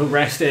give yourself a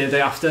rest day the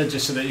day after,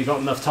 just so that you've got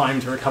enough time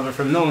to recover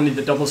from not only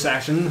the double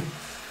session,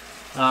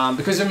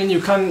 because I mean you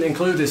can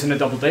include this in a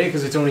double day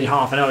because it's only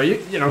half an hour.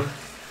 You know,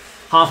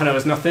 half an hour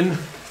is nothing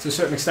to a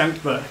certain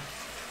extent, but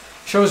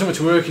shows how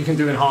much work you can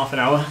do in half an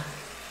hour.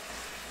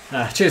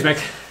 Cheers,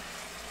 Mick.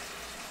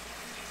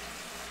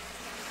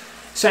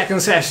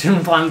 Second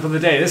session planned for the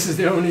day. This is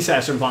the only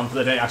session planned for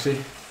the day, actually.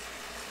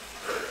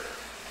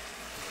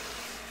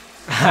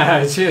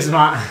 Cheers,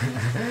 Matt.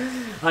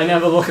 I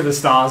never look at the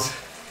stars.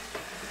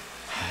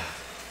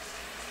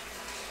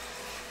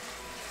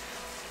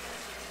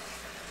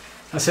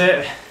 That's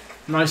it.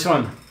 Nice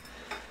one.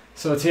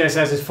 So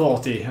TSS is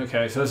 40.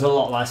 Okay, so it's a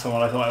lot less than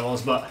what I thought it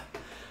was, but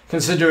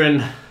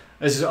considering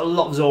there's a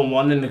lot of zone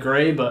 1 in the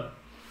grey, but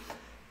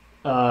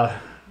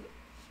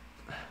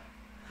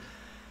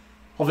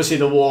obviously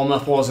the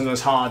warm-up wasn't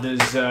as hard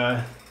as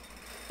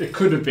it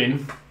could have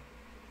been,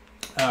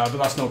 but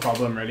that's no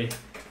problem really.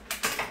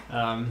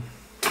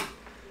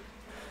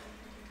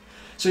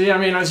 So yeah, I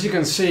mean, as you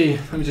can see,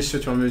 let me just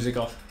switch my music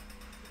off.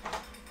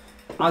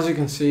 As you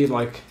can see,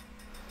 like,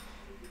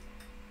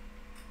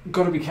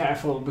 got to be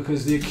careful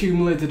because the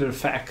accumulated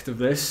effect of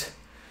this,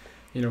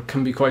 you know,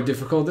 can be quite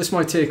difficult. This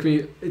might take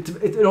me,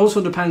 it also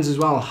depends as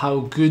well how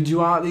good you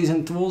are at these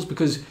intervals,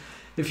 because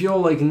if you're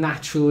like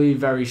naturally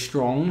very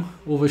strong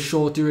over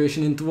short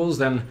duration intervals,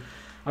 then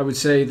I would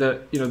say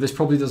that, you know, this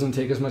probably doesn't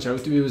take as much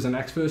out of you as the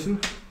next person.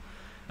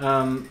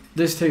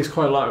 This takes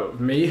quite a lot out of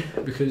me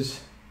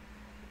because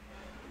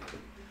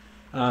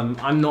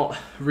I'm not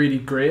really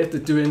great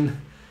at doing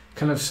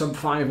kind of sub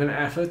 5 minute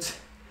efforts.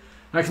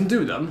 I can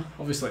do them,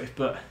 obviously,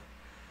 but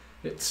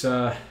it's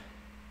a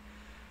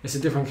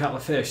different kettle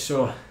of fish.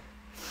 So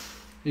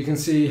you can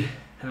see,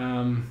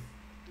 you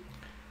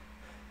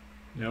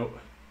know,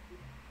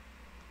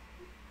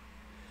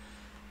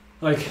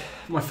 like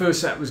my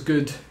first set was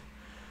good,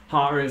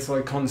 heart rate's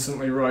like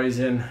constantly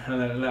rising,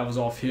 and then it levels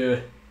off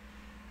here.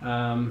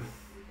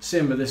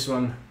 Same with this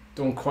one,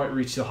 don't quite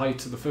reach the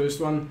height of the first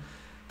one,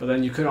 but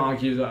then you could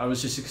argue that I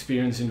was just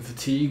experiencing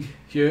fatigue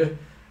here,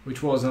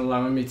 which wasn't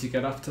allowing me to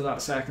get up to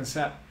that second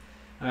set.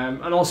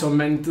 And also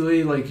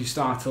mentally, like, you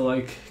start to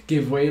like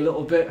give way a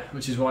little bit,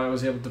 which is why I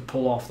was able to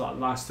pull off that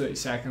last 30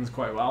 seconds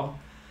quite well.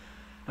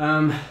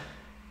 You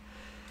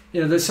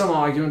know, there's some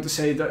argument to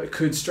say that it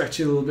could stretch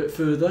it a little bit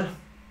further,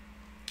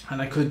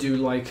 and I could do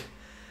like,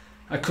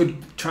 I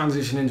could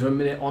transition into a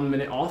minute on,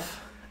 minute off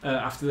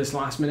after this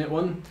last minute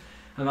one,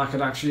 and that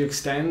could actually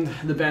extend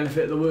the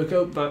benefit of the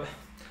workout. But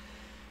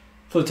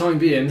for the time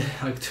being,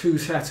 like 2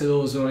 sets of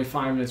those and only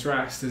 5 minutes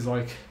rest is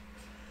like,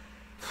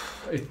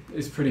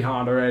 it's pretty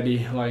hard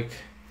already. Like,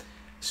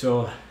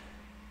 so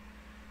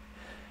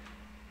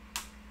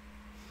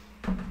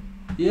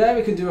yeah,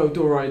 we can do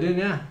outdoor riding.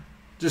 Yeah,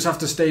 just have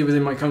to stay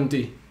within my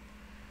county.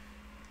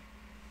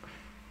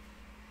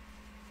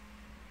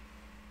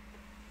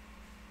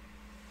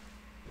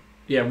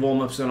 Yeah,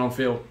 warm-ups and on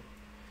field.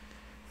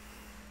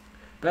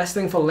 Best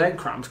thing for leg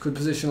cramps, could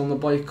position on the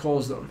bike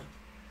cause them?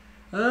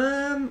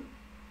 I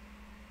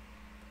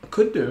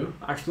could do,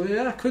 actually,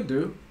 yeah, I could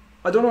do.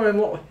 I don't know in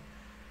what,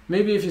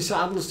 maybe if your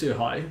saddle's too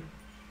high,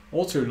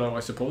 or too low, I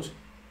suppose.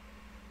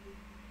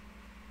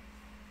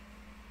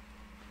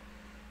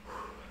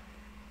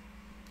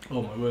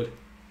 Oh my word.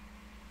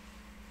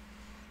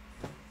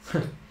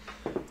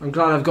 I'm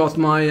glad I've got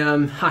my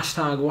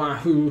hashtag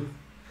Wahoo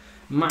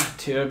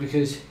mat here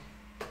because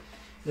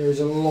there is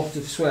a lot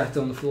of sweat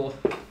on the floor.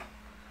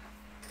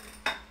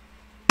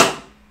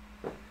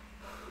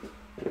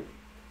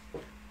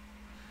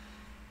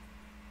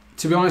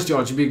 To be honest,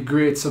 George, it'd be a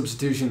great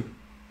substitution.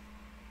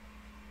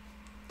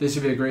 This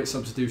would be a great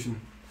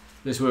substitution,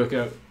 this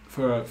workout,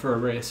 for a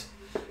race.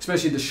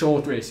 Especially the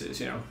short races,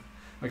 you know,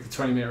 like the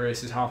 20-minute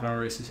races, half-an-hour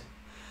races.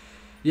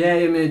 Yeah,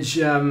 Image,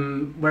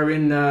 we're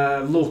in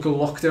local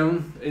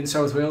lockdown in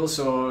South Wales,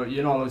 so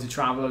you're not allowed to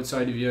travel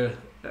outside of your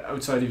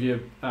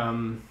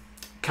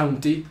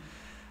county.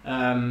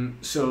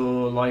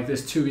 So like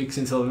there's 2 weeks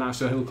until the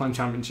National Hill Climb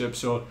Championship,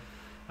 so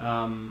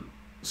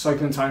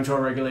cycling time trial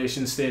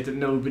regulations state that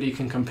nobody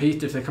can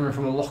compete if they're coming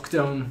from a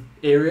lockdown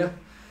area.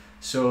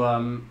 So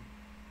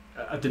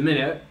at the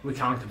minute we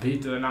can't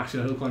compete at the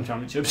National Hill Climb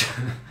Championships.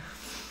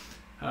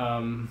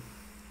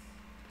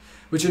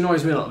 Which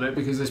annoys me a little bit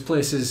because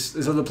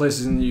there's other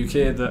places in the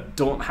UK that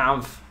don't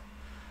have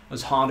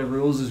as hard of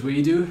rules as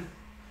we do,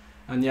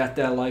 and yet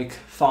they're like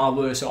far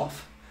worse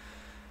off.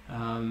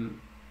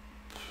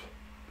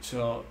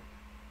 So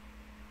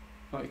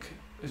like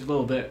it's a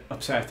little bit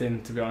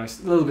upsetting, to be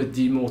honest, a little bit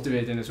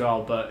demotivating as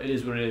well, but it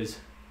is what it is.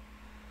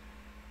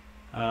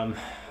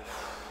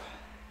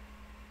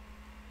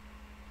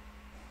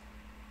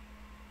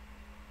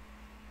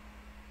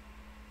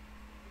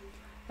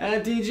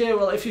 DJ,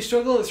 well, if you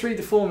struggle at 3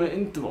 to 4 minute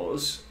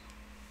intervals,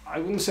 I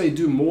wouldn't say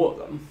do more of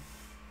them.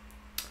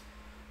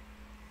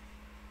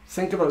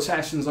 Think about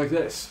sessions like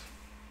this.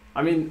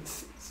 I mean,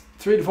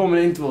 3 to 4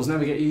 minute intervals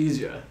never get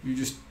easier. You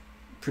just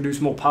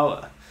produce more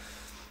power.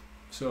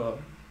 So,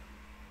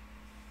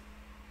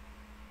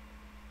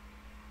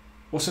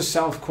 what's a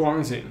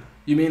self-quarantine?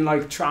 You mean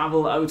like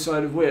travel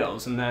outside of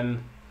Wales and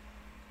then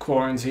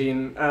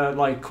quarantine,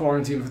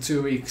 quarantine for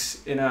 2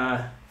 weeks in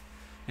an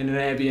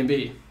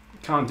Airbnb?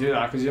 Can't do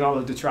that because you're not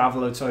allowed to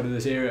travel outside of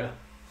this area.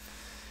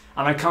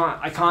 And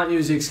I can't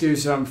use the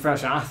excuse that I'm a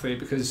professional athlete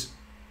because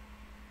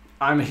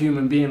I'm a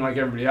human being like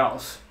everybody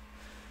else.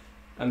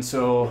 And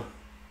so,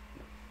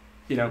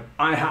 you know,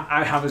 I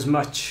have as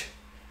much,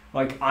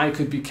 like I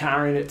could be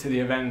carrying it to the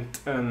event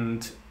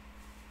and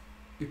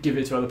give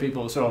it to other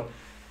people. So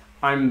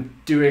I'm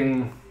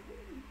doing,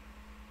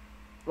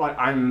 like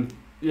I'm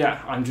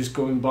just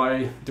going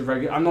by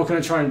the I'm not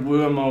going to try and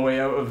worm my way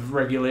out of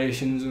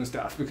regulations and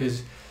stuff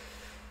because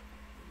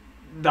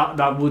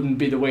that wouldn't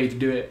be the way to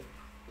do it.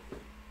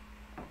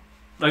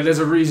 Like there's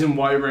a reason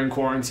why we're in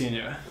quarantine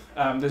here.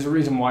 There's a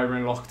reason why we're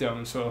in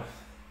lockdown, so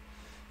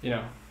you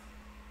know.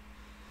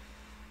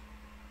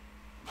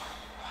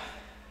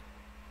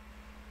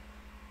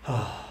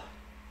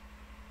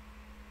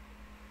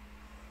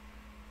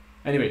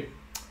 Anyway,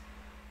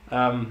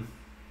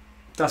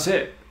 that's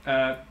it.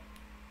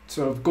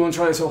 So go and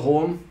try this at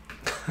home.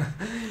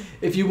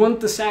 If you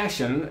want the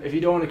session, if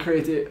you don't want to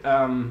create it,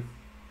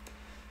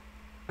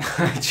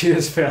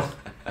 cheers, Phil.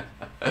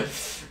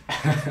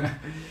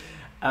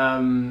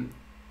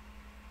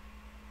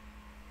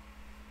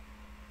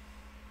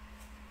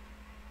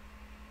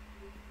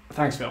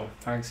 Thanks, Phil.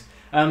 Thanks.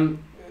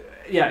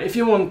 Yeah, if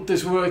you want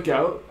this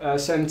workout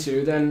sent to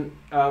you, then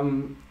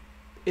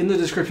in the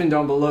description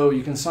down below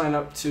you can sign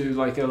up to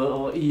like a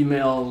little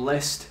email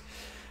list,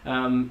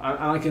 and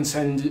I can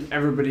send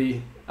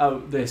everybody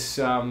out this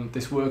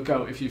this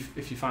workout if you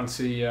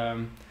fancy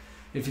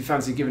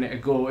giving it a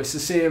go. It's the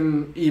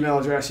same email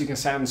address you can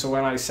send, so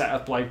when I set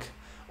up like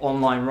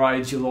online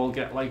rides, you'll all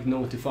get like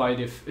notified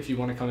if you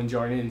want to come and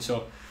join in.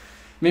 So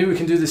maybe we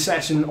can do the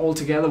session all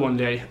together one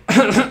day.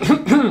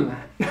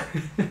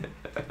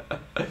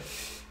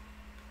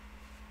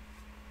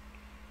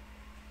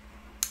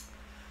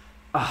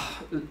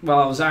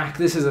 Well, Zach,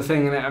 this is the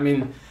thing, innit? I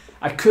mean,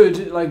 I could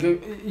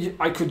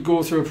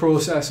go through a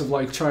process of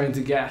like trying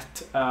to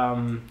get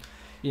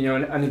you know,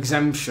 an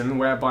exemption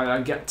whereby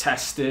I get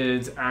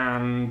tested,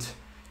 and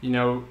you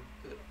know,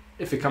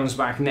 if it comes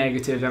back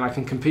negative, then I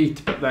can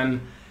compete. But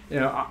then,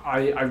 you know,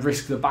 I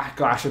risk the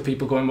backlash of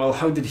people going, well,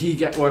 how did he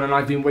get one and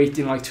I've been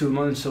waiting like 2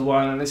 months for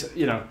one? And it's,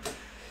 you know,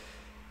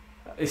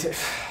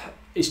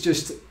 it's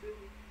just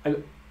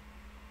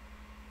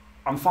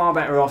I'm far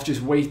better off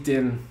just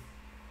waiting.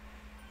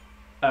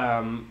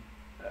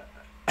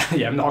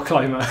 Yeah, I'm not a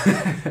climber.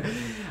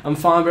 I'm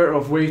far better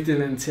off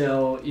waiting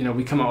until, you know,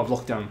 we come out of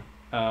lockdown.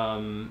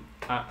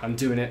 I'm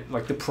doing it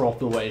like the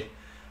proper way.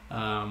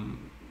 Tough,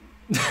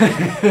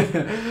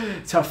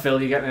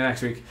 Phil, you get it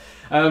next week.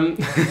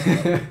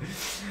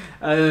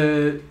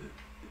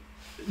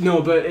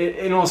 No, but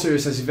in all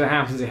seriousness, if it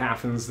happens, it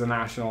happens. The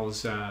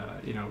Nationals,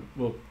 you know,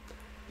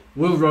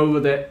 we'll roll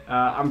with it.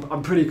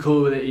 I'm pretty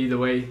cool with it either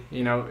way.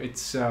 You know,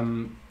 it's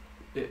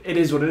it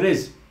is what it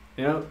is.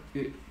 You know,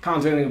 you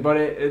can't do anything about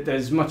it.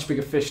 There's much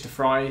bigger fish to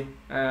fry,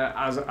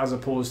 as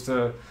opposed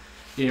to,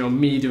 you know,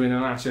 me doing the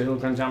National Hill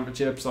Climb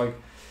Championships. Like,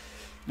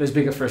 there's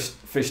bigger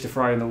fish to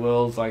fry in the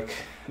world. Like,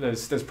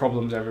 there's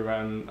problems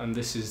everywhere, and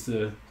this is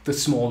the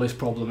smallest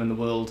problem in the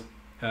world,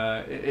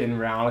 in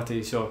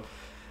reality. So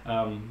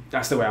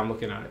that's the way I'm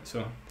looking at it.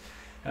 So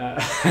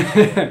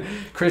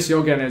Chris,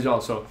 you're getting it as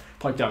well, so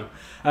pipe down.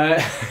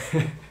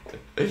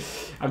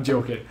 I'm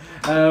joking.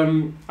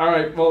 All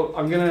right, well,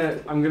 I'm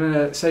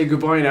gonna say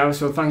goodbye now.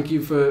 So thank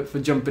you for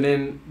jumping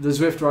in. The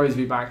Zwift rides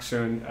will be back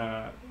soon.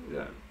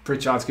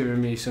 Pritchard's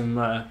given me some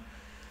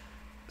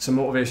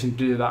motivation to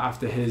do that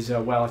after his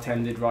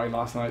well-attended ride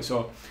last night.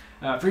 So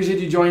appreciate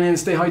you joining.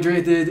 Stay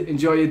hydrated.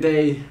 Enjoy your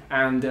day,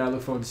 and I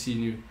look forward to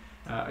seeing you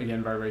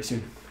again very, very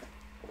soon.